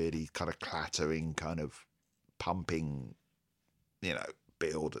sort of really kind of clattering, kind of pumping,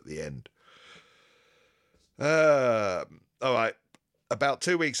 build at the end. All right. About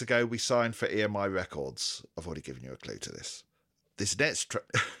 2 weeks ago, we signed for EMI Records. I've already given you a clue to this. This next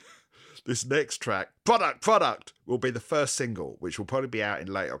track, Product, will be the first single, which will probably be out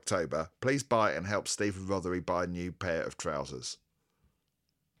in late October. Please buy it and help Stephen Rothery buy a new pair of trousers.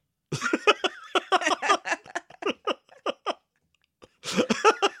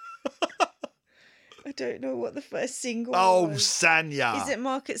 I don't know what the first single was. Sanya. Is it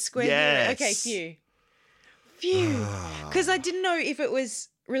Market Square? Yes. Okay, phew. Because I didn't know if it was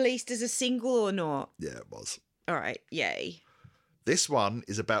released as a single or not. Yeah, it was. All right, yay. This one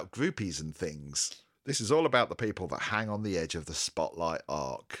is about groupies and things. This is all about the people that hang on the edge of the spotlight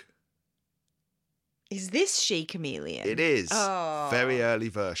arc. Is this She Chameleon? It is. Oh. Very early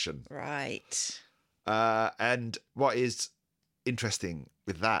version. Right. And what is interesting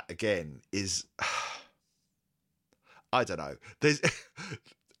with that, again, is... I don't know.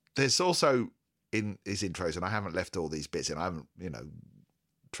 There's also... in his intros, and I haven't left all these bits in. I haven't,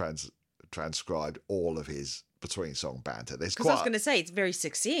 transcribed all of his between song banter. There's because I was going to say it's very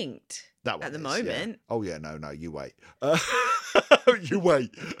succinct at the moment. Yeah. Oh yeah, no, you wait. You wait.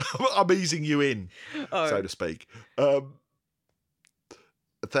 I'm easing you in, so to speak. I've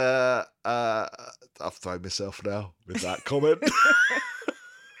thrown myself now with that comment.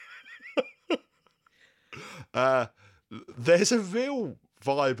 There's a real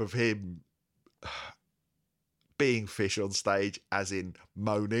vibe of him being Fish on stage, as in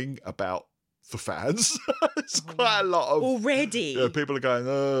moaning about the fans. It's quite a lot of already. People are going,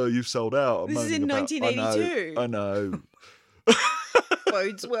 "Oh, you've sold out." This is in 1982. I know.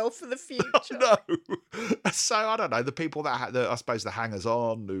 Bodes well for the future. No. So I don't know. The people that I suppose the hangers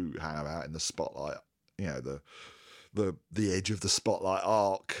on who hang out in the spotlight, the edge of the spotlight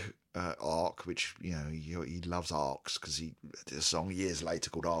arc, which he loves arcs because he did a song years later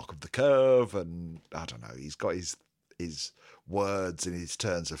called Arc of the Curve, and I don't know, he's got his words and his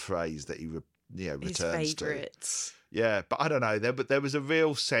turns of phrase that he returns his favourites. to. Yeah, but I don't know, there was a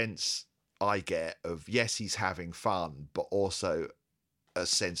real sense I get of, yes, he's having fun, but also a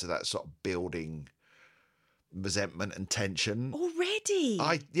sense of that sort of building resentment and tension. Already?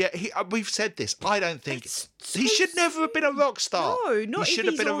 We've said this. I don't think That's he so should never have been a rock star. No, not he if should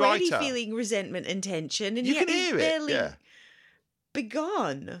he's have been a already writer. feeling resentment and tension, and You yet can he's hear it. barely Yeah,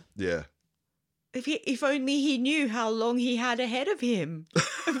 begun. yeah. If only he knew how long he had ahead of him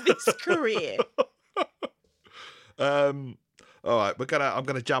of this career. All right, I'm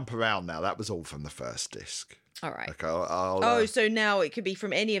gonna jump around now. That was all from the first disc. All right. Okay. I'll So now it could be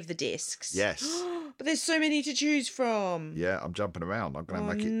from any of the discs. yes. But there's so many to choose from. Yeah, I'm jumping around. I'm gonna Oh,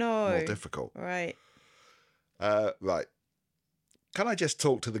 make it no. more difficult. All right. Right. Can I just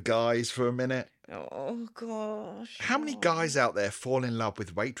talk to the guys for a minute? Oh, gosh. How many guys out there fall in love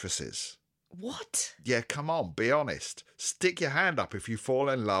with waitresses? What? Yeah, come on, be honest. Stick your hand up if you fall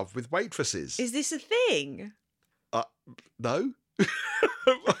in love with waitresses. Is this a thing? No?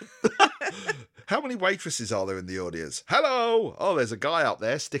 How many waitresses are there in the audience? Hello! Oh, there's a guy up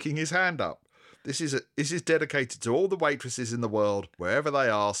there sticking his hand up. This is dedicated to all the waitresses in the world, wherever they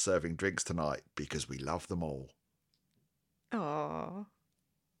are, serving drinks tonight, because we love them all. Aw.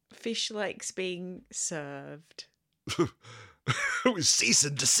 Fish likes being served. With cease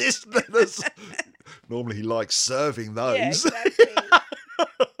and desist letters. Normally he likes serving those. Yeah, exactly.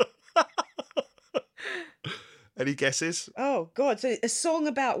 Any guesses? Oh, God. So a song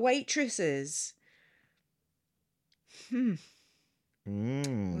about waitresses. Well,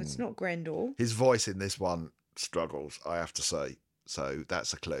 it's not Grendel. His voice in this one struggles, I have to say. So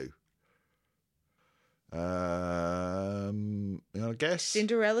that's a clue. You want to guess?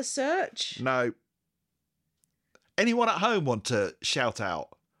 Cinderella Search? No. Anyone at home want to shout out?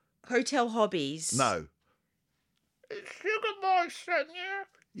 Hotel Hobbies? No. Sugar Mice, don't you?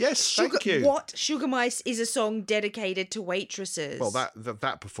 Yes, thank you. What? Sugar Mice is a song dedicated to waitresses. Well,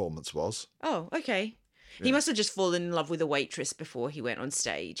 that performance was. Oh, okay. Yeah. He must have just fallen in love with a waitress before he went on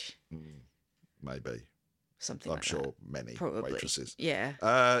stage. Maybe. Something I'm like sure that. many Probably. waitresses. Yeah.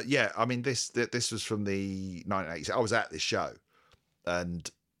 Yeah, I mean, this was from the 1980s. I was at this show, and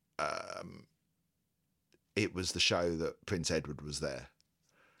it was the show that Prince Edward was there.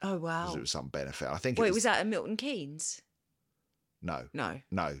 Oh, Because wow. it was some benefit. I think Wait, it was that at Milton Keynes? No, No.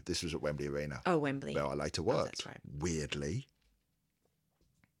 this was at Wembley Arena, Oh, Wembley. where I later worked. that's right. Weirdly.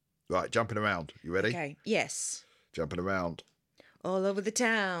 Right, jumping around. You ready? Okay. Yes. Jumping around. All over the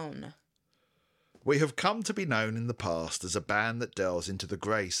town. We have come to be known in the past as a band that delves into the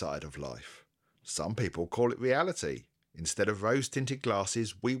grey side of life. Some people call it reality. Instead of rose-tinted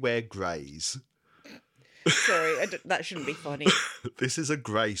glasses, we wear greys. Sorry, that shouldn't be funny. This is a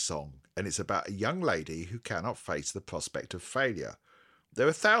grey song, and it's about a young lady who cannot face the prospect of failure. There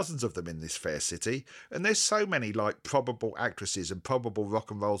are thousands of them in this fair city, and there's so many like probable actresses and probable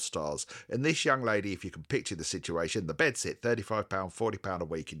rock and roll stars. And this young lady, if you can picture the situation, the bedsit, £35, £40 a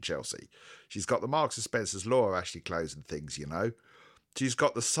week in Chelsea. She's got the Marks and Spencer's Laura Ashley clothes and things, you know. She's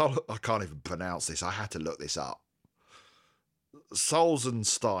got the I can't even pronounce this. I had to look this up.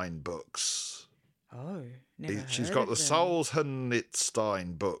 Solzenstein books. Oh, never She's heard got of the them.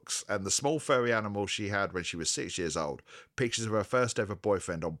 Solzhenitsyn books and the small furry animal she had when she was 6 years old. Pictures of her first ever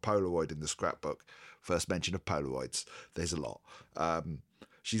boyfriend on Polaroid in the scrapbook. First mention of Polaroids. There's a lot.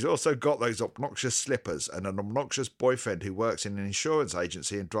 She's also got those obnoxious slippers and an obnoxious boyfriend who works in an insurance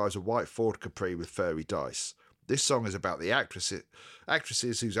agency and drives a white Ford Capri with furry dice. This song is about the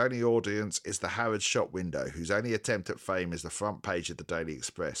actresses whose only audience is the Harrods shop window, whose only attempt at fame is the front page of the Daily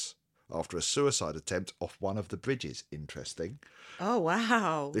Express. After a suicide attempt off one of the bridges. Interesting. Oh,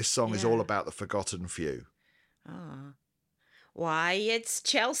 wow. This song is Yeah. all about the forgotten few. Ah. Why, it's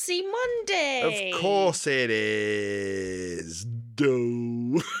Chelsea Monday. Of course it is.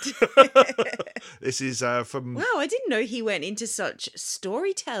 Do. This is from... Wow, I didn't know he went into such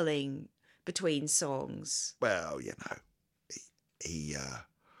storytelling between songs. Well, you know, he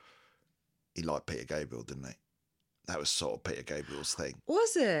liked Peter Gabriel, didn't he? That was sort of Peter Gabriel's thing.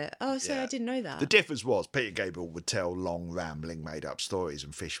 Was it? Oh, so Yeah. I didn't know that. The difference was Peter Gabriel would tell long, rambling, made-up stories,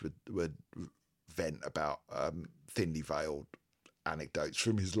 and Fish would vent about thinly veiled anecdotes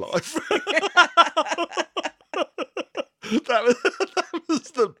from his life. that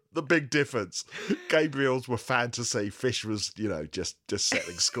was the big difference. Gabriel's were fantasy. Fish was, you know, just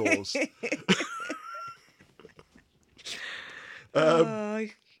settling scores. Oh,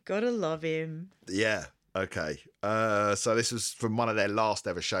 gotta love him. Yeah. Okay. So this was from one of their last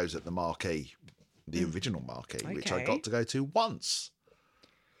ever shows at the Marquee, the original Marquee, which I Okay. got to go to once.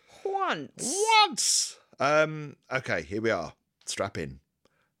 Once. Okay, here we are. Strap in.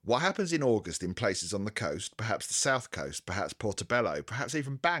 What happens in August in places on the coast, perhaps the south coast, perhaps Portobello, perhaps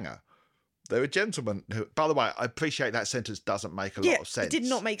even Bangor? There are gentlemen who, by the way, I appreciate that sentence doesn't make a lot of sense. It did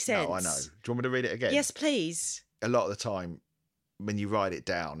not make sense. No, I know. Do you want me to read it again? Yes, please. A lot of the time, when you write it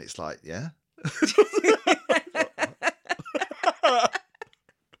down, it's like, yeah.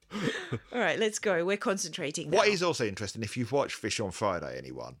 All right, let's go. We're concentrating now. What is also interesting, if you've watched Fish on Friday,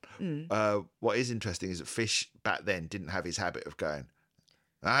 anyone, what is interesting is that Fish back then didn't have his habit of going,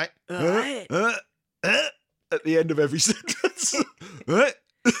 all right, at the end of every sentence.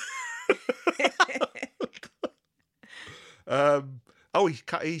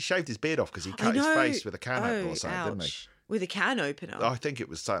 He shaved his beard off because he cut his face with a can opener or something, didn't he? With a can opener? I think it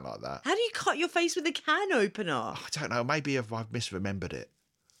was something like that. How do you cut your face with a can opener? I don't know. Maybe I've misremembered it.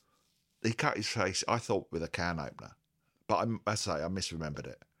 He cut his face, I thought, with a can opener. But I misremembered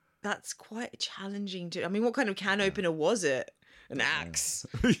it. That's quite challenging to... I mean, what kind of can opener was it? An axe?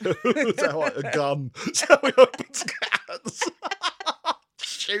 It's like a gun. That's how he opens cans.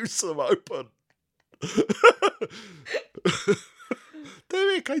 Shoots them open.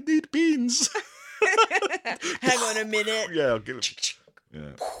 Derek, I need beans. Hang on a minute. Yeah, I'll give it.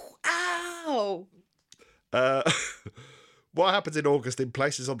 Yeah. Ow! What happens in August in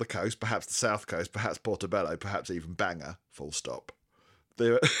places on the coast, perhaps the south coast, perhaps Portobello, perhaps even Bangor, full stop.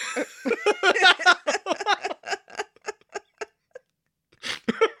 There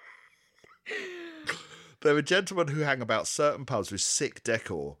are gentlemen who hang about certain pubs with sick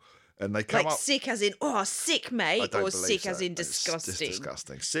decor, and they come like up... sick as in, sick, mate, or sick so. as in disgusting? It's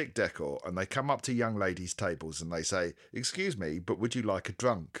disgusting. Sick decor, and they come up to young ladies' tables and they say, excuse me, but would you like a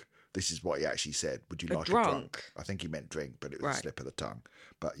drunk? This is what he actually said. Would you like a drunk? I think he meant drink, but it was a slip of the tongue.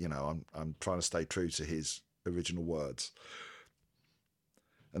 But, I'm trying to stay true to his original words.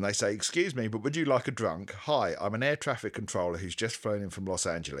 And they say, excuse me, but would you like a drunk? Hi, I'm an air traffic controller who's just flown in from Los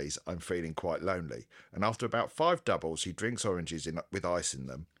Angeles. I'm feeling quite lonely. And after about 5 doubles, he drinks oranges with ice in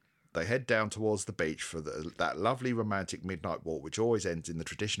them. They head down towards the beach for that lovely romantic midnight walk, which always ends in the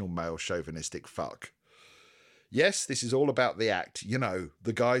traditional male chauvinistic fuck. Yes, this is all about the act.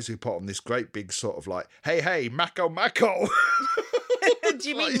 The guys who put on this great big sort of like, hey, Mako. Do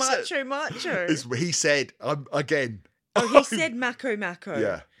you mean macho? He said, again. Oh, he said Mako.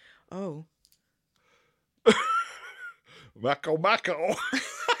 Yeah. Oh. Mako.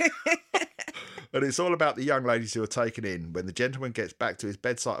 And it's all about the young ladies who are taken in. When the gentleman gets back to his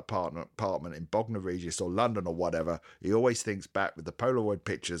bedside apartment in Bognor Regis or London or whatever, he always thinks back with the Polaroid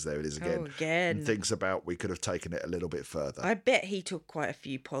pictures, there it is again, and thinks about we could have taken it a little bit further. I bet he took quite a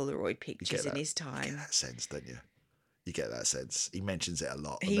few Polaroid pictures in his time. You get that sense, don't you? You get that sense. He mentions it a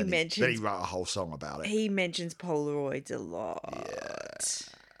lot. Then he wrote a whole song about it. He mentions Polaroids a lot.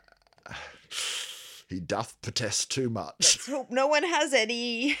 Yeah. He doth protest too much. Let's hope no one has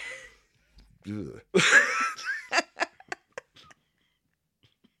any...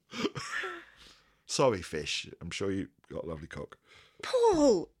 Sorry, Fish. I'm sure you got a lovely cock.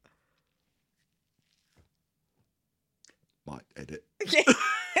 Paul! Might edit.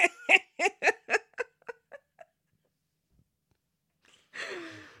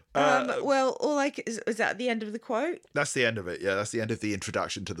 Well, is that the end of the quote? That's the end of it. Yeah, that's the end of the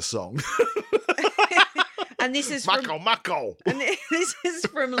introduction to the song. And this is Mako. And this is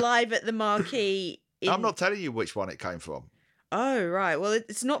from Live at the Marquee. I'm not telling you which one it came from. Oh, right. Well,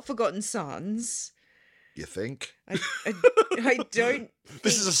 it's not Forgotten Sons. You think? I don't.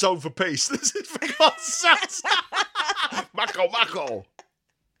 This is a song for peace. This is Forgotten Sons. Mako.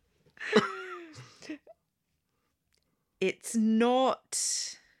 It's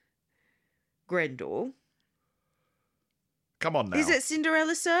not Grendel. Come on now. Is it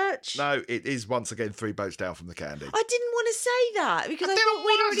Cinderella Search? No, it is once again 3 boats down from the candy. I didn't want to say that because I thought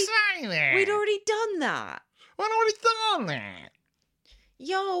we'd already done that. We'd already done that.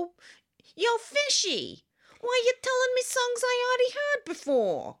 Yo, Fishy, why are you telling me songs I already heard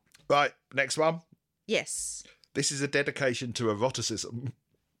before? Right, next one. Yes. This is a dedication to eroticism.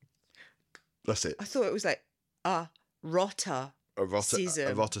 That's it. I thought it was like eroticism.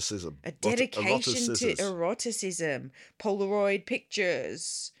 Eroticism. A dedication to eroticism. Polaroid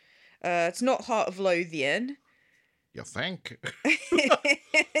pictures. It's not Heart of Lothian. You think?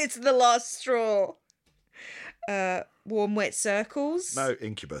 It's The Last Straw. Warm Wet Circles. No,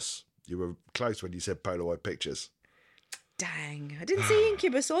 Incubus. You were close when you said Polaroid pictures. Dang, I didn't see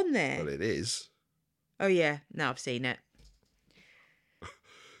Incubus on there. Well, it is. Oh yeah, now I've seen it.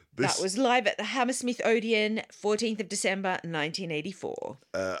 That was live at the Hammersmith Odeon, 14th of December, 1984.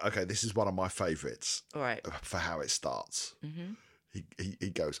 Okay, this is one of my favourites. All right. For how it starts. Mm-hmm. He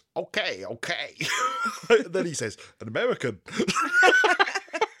goes, okay. Then he says, an American.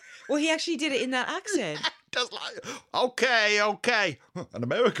 Well, he actually did it in that accent. Just like, okay, an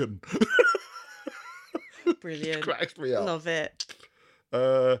American. Brilliant. Cracks me up. Love it.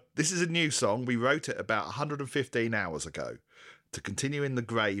 This is a new song. We wrote it about 115 hours ago. To continue in the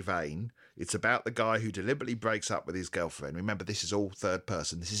grey vein, it's about the guy who deliberately breaks up with his girlfriend. Remember, this is all third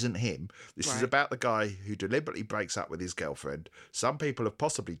person. This isn't him. This is Right. about the guy who deliberately breaks up with his girlfriend. Some people have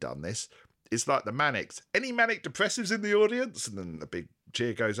possibly done this. It's like the Manics. Any manic depressives in the audience? And then a big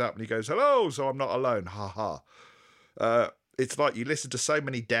cheer goes up and he goes, hello, so I'm not alone. Ha ha. It's like you listen to so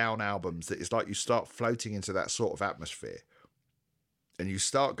many down albums that it's like you start floating into that sort of atmosphere. And you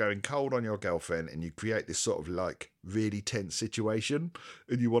start going cold on your girlfriend and you create this sort of like really tense situation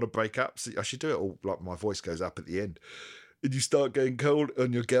and you want to break up. So I should do it all like my voice goes up at the end. And you start going cold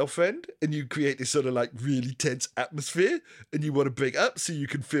on your girlfriend and you create this sort of like really tense atmosphere and you want to break up so you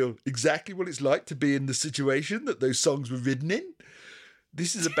can feel exactly what it's like to be in the situation that those songs were written in.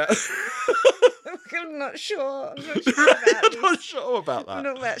 This is about... I'm not sure. I'm not sure about this. I'm not sure about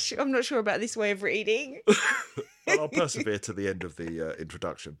that. I'm not sure about this way of reading. Well, I'll persevere to the end of the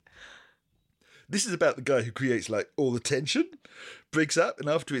introduction. This is about the guy who creates like all the tension, breaks up, and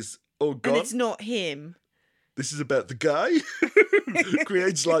after it's all gone. And it's not him. This is about the guy who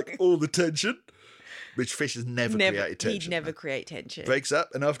creates like all the tension. Rich Fisher's never created tension. He'd never create tension. Breaks up,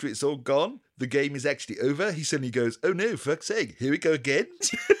 and after it's all gone, the game is actually over. He suddenly goes, "Oh no, fuck's sake, here we go again."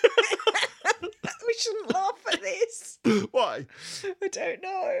 We shouldn't laugh at this. Why? I don't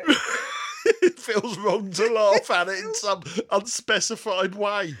know. It feels wrong to laugh at it in some unspecified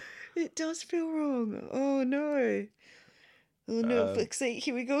way. It does feel wrong. Oh no. Oh no, fuck's sake,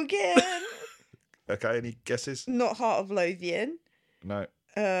 here we go again. Okay, any guesses? Not Heart of Lothian. No.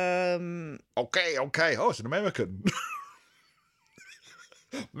 Um, Okay. Oh, it's an American.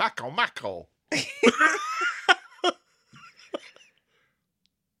 Mako.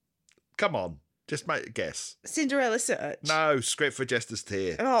 Come on, just make a guess. Cinderella Search. No, Script for a Jester's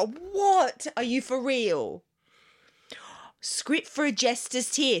Tear. Oh, what? Are you for real? Script for a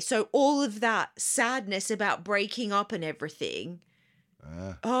Jester's Tear. So all of that sadness about breaking up and everything.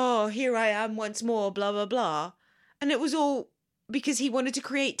 Oh, here I am once more, blah, blah, blah. And it was all because he wanted to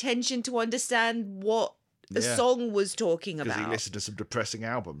create tension to understand what the song was talking about. Because he listened to some depressing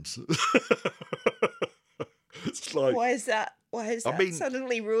albums. It's like, Why is that? I mean,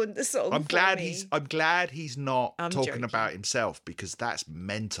 suddenly ruined the song? I'm for glad me? he's not talking joking. about himself because that's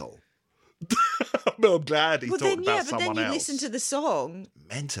mental. I'm glad he's talking about someone else. But then you listen to the song.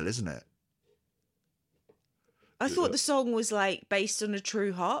 Mental, isn't it? I thought the song was like based on a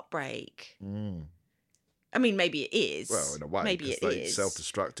true heartbreak. Mm. I mean, maybe it is. Well, in a way, maybe it is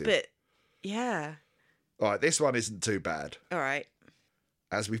self-destructive. But yeah. All right, this one isn't too bad. All right.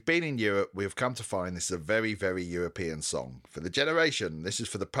 As we've been in Europe, we have come to find this is a very, very European song. For the generation, this is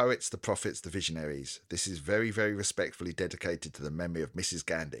for the poets, the prophets, the visionaries. This is very, very respectfully dedicated to the memory of Mrs.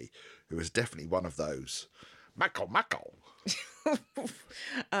 Gandhi, who was definitely one of those. Mako.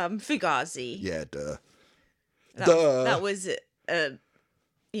 Fugazi. Yeah, duh. That was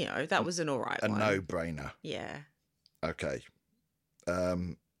that was an all right one. A no-brainer. Yeah. Okay.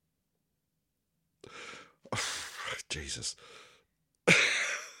 Jesus.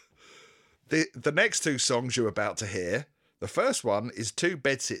 The next two songs you're about to hear, the first one is two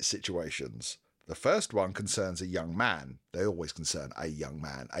bedsit situations. The first one concerns a young man. They always concern a young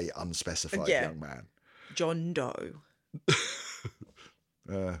man, a unspecified young man. John Doe.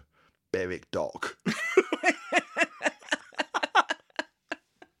 Beric Doc.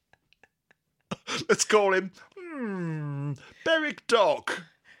 Let's call him Beric Doc.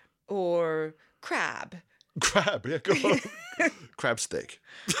 Or Crab. Crab, yeah, go on. Crab Stick.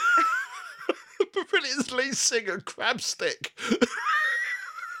 Brilliant lead singer, Crab Stick.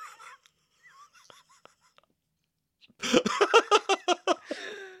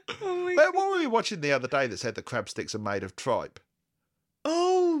 Oh my What were we watching the other day that said that crab sticks are made of tripe?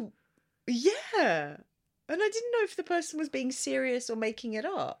 Oh, yeah. And I didn't know if the person was being serious or making it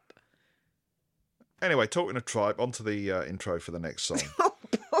up. Anyway, talking of tripe, onto the intro for the next song. Oh,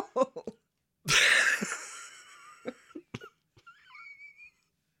 Paul.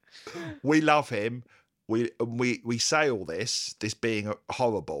 We love him. We say all this being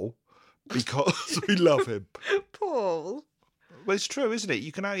horrible, because we love him. Paul. Well, it's true, isn't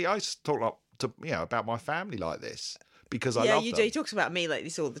it? I talk about my family like this because I love them. Yeah, you do. He talks about me like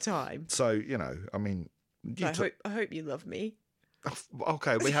this all the time. So I mean, I hope you love me.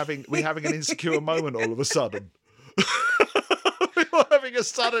 Okay, we're having an insecure moment all of a sudden. We're having a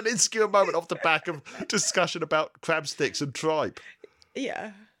sudden insecure moment off the back of discussion about crab sticks and tripe.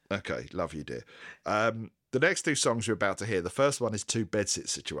 Yeah. Okay, love you, dear. The next two songs you're about to hear, the first one is two bedsit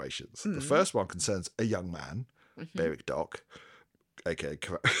situations. The first one concerns a young man, Beric Doc, aka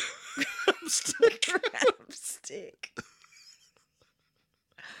crab Crab stick.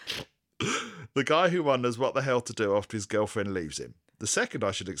 The guy who wonders what the hell to do after his girlfriend leaves him. The second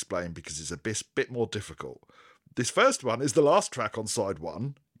I should explain because it's a bit more difficult. This first one is the last track on side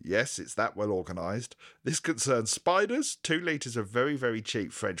 1. Yes, it's that well organised. This concerns spiders, 2 litres of very, very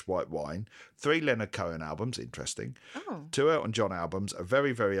cheap French white wine, 3 Leonard Cohen albums, interesting, 2 Elton John albums, a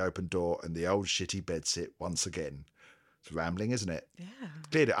very, very open door, and the old shitty bedsit once again. It's rambling, isn't it? Yeah.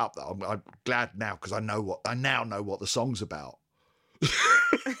 Cleared it up, though. I'm glad now because I now know what the song's about.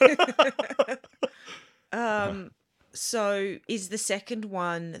 So is the second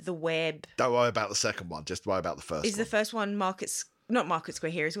one the web? Don't worry about the second one. Just worry about the first one. Is the first one not Market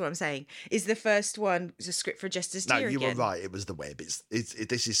Square here is what I'm saying. Is the first one a script for Justice Deer No, you again? were right. It was the web. This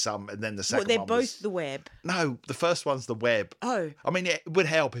is some, and then the second Well, they're one both was... the web. No, the first one's the web. Oh. I mean, it would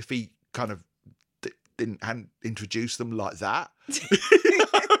hadn't if he kind of hadn't introduced them like that.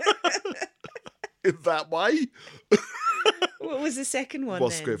 In that way. What was the second one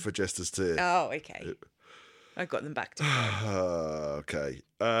Was then? script for Justice Deer. Oh, okay. I got them back to back. Okay.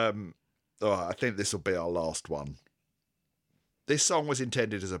 All right, I think this will be our last one. This song was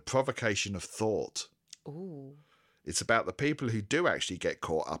intended as a provocation of thought. Ooh. It's about the people who do actually get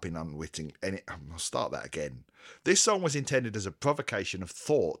caught up in unwitting... I'll start that again. This song was intended as a provocation of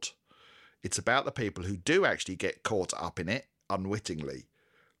thought. It's about the people who do actually get caught up in it unwittingly.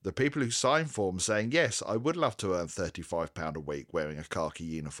 The people who sign forms saying, yes, I would love to earn £35 a week wearing a khaki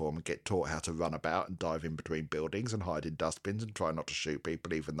uniform and get taught how to run about and dive in between buildings and hide in dustbins and try not to shoot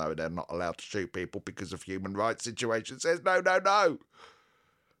people even though they're not allowed to shoot people because of human rights situation says no, no, no.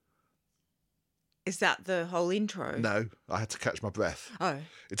 Is that the whole intro? No, I had to catch my breath. Oh.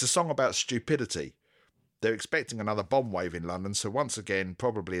 It's a song about stupidity. They're expecting another bomb wave in London, so once again,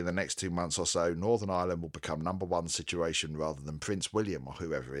 probably in the next 2 months or so, Northern Ireland will become #1 situation rather than Prince William or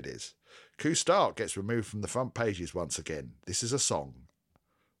whoever it is. Koo Stark gets removed from the front pages once again. This is a song.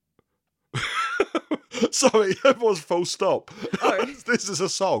 Sorry, that was full stop. Oh. This is a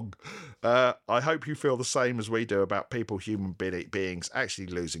song. I hope you feel the same as we do about people, human beings, actually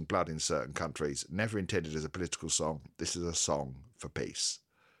losing blood in certain countries. Never intended as a political song. This is a song for peace.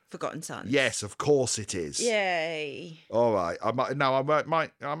 Forgotten Sons. Yes, of course it is. Yay. All right. I might.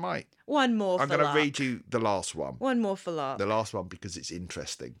 One more for I'm going to luck. read you the last one. One more for luck. The last one because it's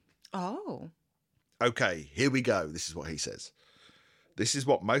interesting. Oh. Okay, here we go. This is what he says. This is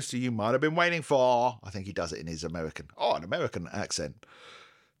what most of you might have been waiting for. I think he does it in his an American accent.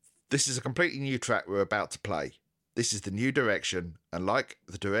 This is a completely new track we're about to play. This is the new direction, and like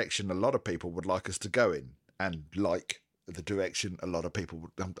the direction a lot of people would like us to go in, and like the direction a lot of people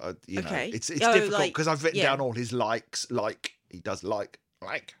would, Okay. it's difficult because I've written yeah. down all his likes, like he does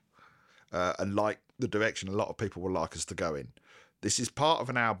and like the direction a lot of people would like us to go in. This is part of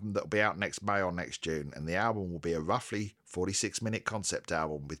an album that'll be out next May or next June, and the album will be a roughly 46-minute concept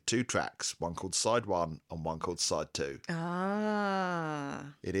album with 2 tracks, one called Side 1 and one called Side 2.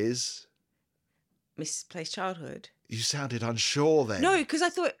 Ah. It is... Misplaced Childhood. You sounded unsure then. No, because I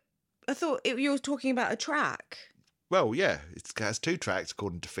thought you were talking about a track. Well, yeah, it has 2 tracks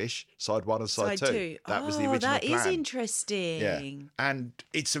according to Fish, Side 1 and Side 2. That was the original that plan. is interesting. Yeah, and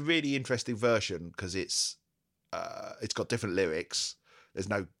it's a really interesting version because it's got different lyrics. There's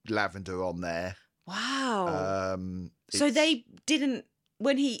no lavender on there. Wow. So they didn't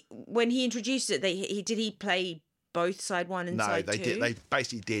when he introduced it. Did he play both Side 1 and Side 2? No, they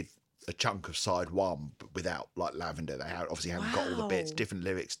basically did a chunk of Side 1 but without like lavender. They obviously haven't got all the bits. Different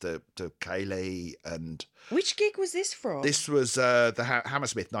lyrics to Kaylee and. Which gig was this from? This was the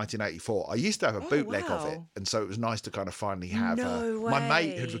Hammersmith 1984. I used to have a bootleg of it, wow. and so it was nice to kind of finally have. No my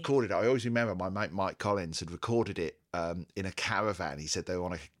mate had way. recorded it. I always remember my mate Mike Collins had recorded it in a caravan. He said they were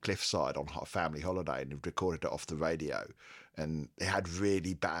on a cliffside on a family holiday, and he'd recorded it off the radio, and it had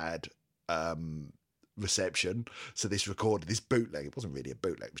really bad reception. So this bootleg. It wasn't really a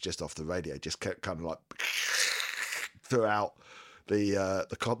bootleg. It was just off the radio. Just kept kind of like throughout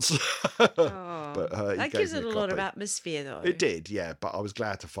the concert. Oh, But that gives it a lot of atmosphere, though. It did, yeah. But I was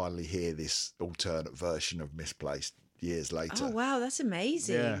glad to finally hear this alternate version of Misplaced years later. Oh wow, that's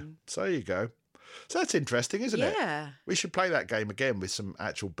amazing. Yeah. So there you go. So that's interesting, isn't it? Yeah. We should play that game again with some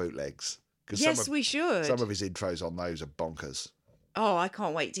actual bootlegs. Yes, we should. Some of his intros on those are bonkers. Oh, I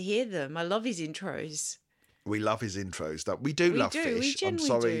can't wait to hear them. I love his intros. We love his intros. We do love we Fish. I'm genuinely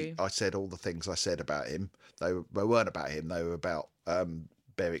sorry do. I said all the things I said about him. They weren't about him. They were about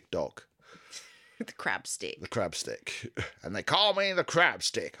Beric Dock, The crab stick. the crab stick. And they call me the crab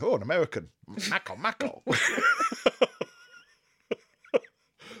stick. Oh, an American. Mako.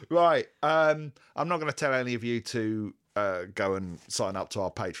 Right. I'm not going to tell any of you to go and sign up to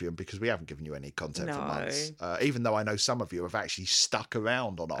our Patreon, because we haven't given you any content for No. months. Even though I know some of you have actually stuck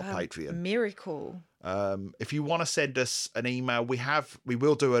around on our Patreon. Miracle. If you want to send us an email, we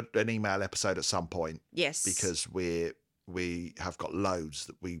will do an email episode at some point, Yes. because we have got loads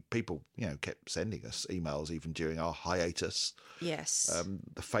that people kept sending us emails even during our hiatus. Yes.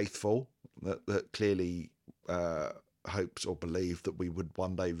 The faithful that clearly hoped or believed that we would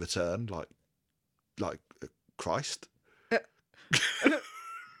one day return, like Christ.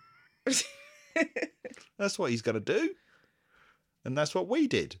 That's what he's going to do, and that's what we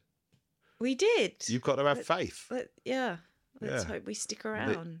did. We did. You've got to have faith. Let's hope we stick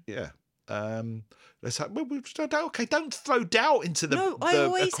around. Let's hope. Okay, don't throw doubt into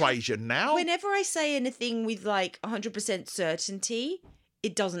the equation now. Whenever I say anything with like 100% certainty,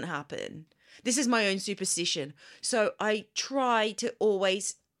 it doesn't happen. This is my own superstition. So I try to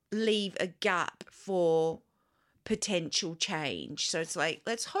always leave a gap for potential change. So it's like,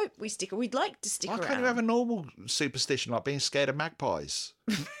 let's hope we stick. We'd like to stick around. Why can't you have a normal superstition like being scared of magpies?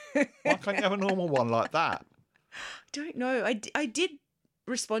 Why can't you have a normal one like that? I don't know. I did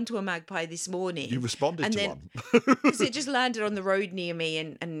respond to a magpie this morning. You responded to one. Because it just landed on the road near me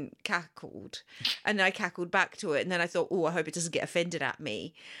and cackled. And I cackled back to it. And then I thought, I hope it doesn't get offended at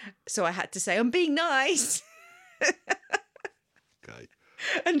me. So I had to say, I'm being nice. Okay.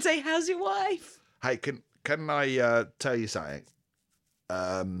 And say, how's your wife? Hey, can I tell you something?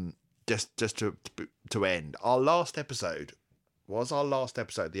 Just to end, our last episode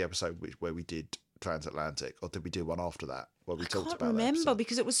the episode where we did Transatlantic, or did we do one after that where we talked about that? I can't remember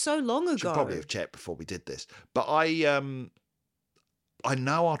because it was so long ago. Should probably have checked before we did this. But I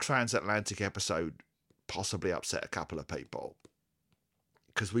know our Transatlantic episode possibly upset a couple of people,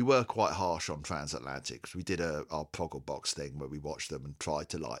 because we were quite harsh on Transatlantic, because we did our Proggle Box thing where we watched them and tried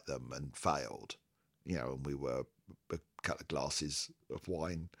to like them and failed, and we were a couple of glasses of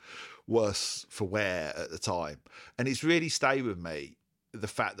wine worse for wear at the time. And it's really stayed with me, the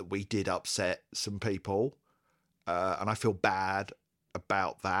fact that we did upset some people, and I feel bad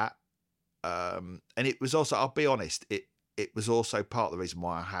about that. And it was also, I'll be honest, it was also part of the reason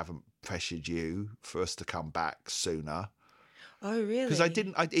why I haven't pressured you for us to come back sooner. Oh, really? Because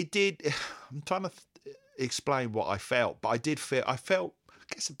I'm trying to explain what I felt, but I felt, I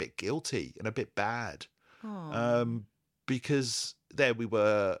guess, a bit guilty and a bit bad. Oh. Because there we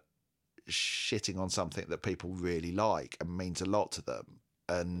were shitting on something that people really like and means a lot to them.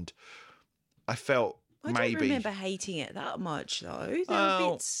 And I felt I don't remember hating it that much, though. There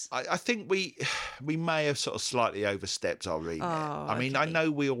were bits. I think we may have sort of slightly overstepped our remit. I mean, I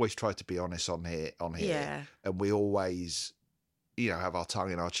know we always try to be honest on here, Yeah. and we always, have our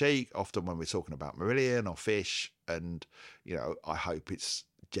tongue in our cheek, often when we're talking about Marillion or fish, and I hope it's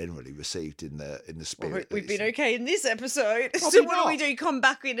generally received in the spirit. Well, we've been okay in this episode. Probably So what not. do we do? Come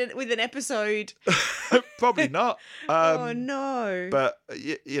back with an episode? Probably not. Oh no! But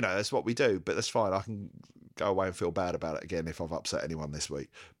that's what we do. But that's fine. I can go away and feel bad about it again if I've upset anyone this week.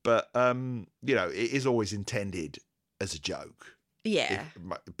 But it is always intended as a joke. Yeah.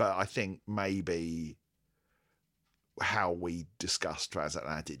 But I think maybe how we discussed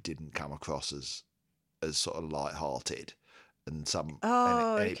Transatlantic didn't come across as sort of light-hearted. And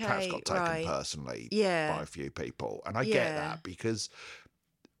it perhaps got taken personally by a few people. And I get that, because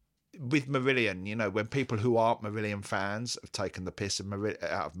with Marillion, when people who aren't Marillion fans have taken the piss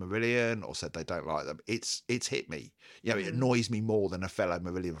out of Marillion or said they don't like them, it's hit me. It annoys me more than a fellow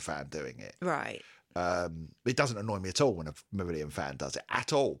Marillion fan doing it. Right. It doesn't annoy me at all when a Marillion fan does it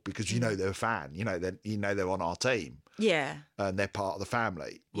at all, because they're a fan. They're on our team. Yeah. And they're part of the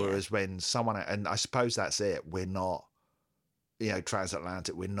family. Whereas when someone, and I suppose that's it, we're not.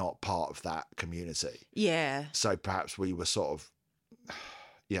 Transatlantic, we're not part of that community. Yeah. So perhaps we were sort of,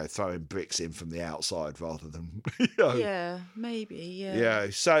 throwing bricks in from the outside rather than, Yeah, maybe, yeah. Yeah.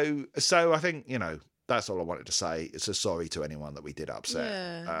 So I think, that's all I wanted to say. It's a sorry to anyone that we did upset.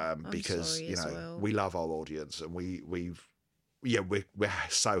 Yeah, because, I'm sorry as well. we love our audience, and we're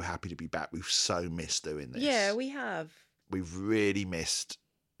so happy to be back. We've so missed doing this. Yeah, we have. We've really missed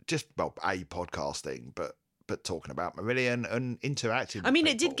podcasting, but talking about Marillion and interacting with I mean,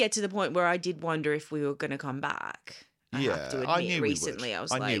 people. it did get to the point where I did wonder if we were going to come back. I have to admit, I knew recently we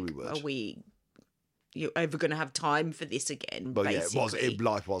would. I was knew we would. are you ever going to have time for this again? Well, basically.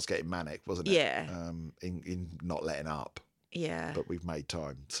 life was getting manic, wasn't it? Yeah. In not letting up. Yeah. But we've made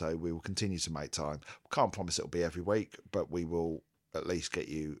time, so we will continue to make time. Can't promise it'll be every week, but we will at least get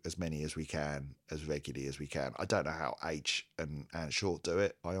you as many as we can, as regularly as we can. I don't know how H and Short do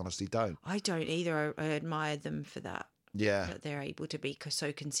it. I honestly don't. I don't either. I admire them for that. Yeah. that they're able to be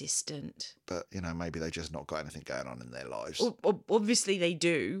so consistent. But, maybe they've just not got anything going on in their lives. Obviously they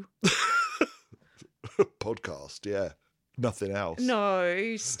do. Podcast, yeah. Nothing else.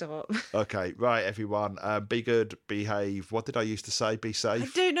 No, stop. Okay, right, everyone. Be good, behave. What did I used to say? Be I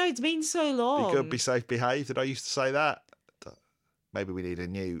safe. don't know. It's been so long. Be good, be safe, behave. Did I used to say that? Maybe we need a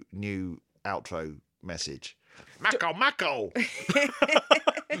new outro message. Mako.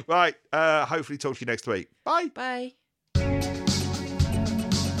 Right. Hopefully talk to you next week. Bye. Bye.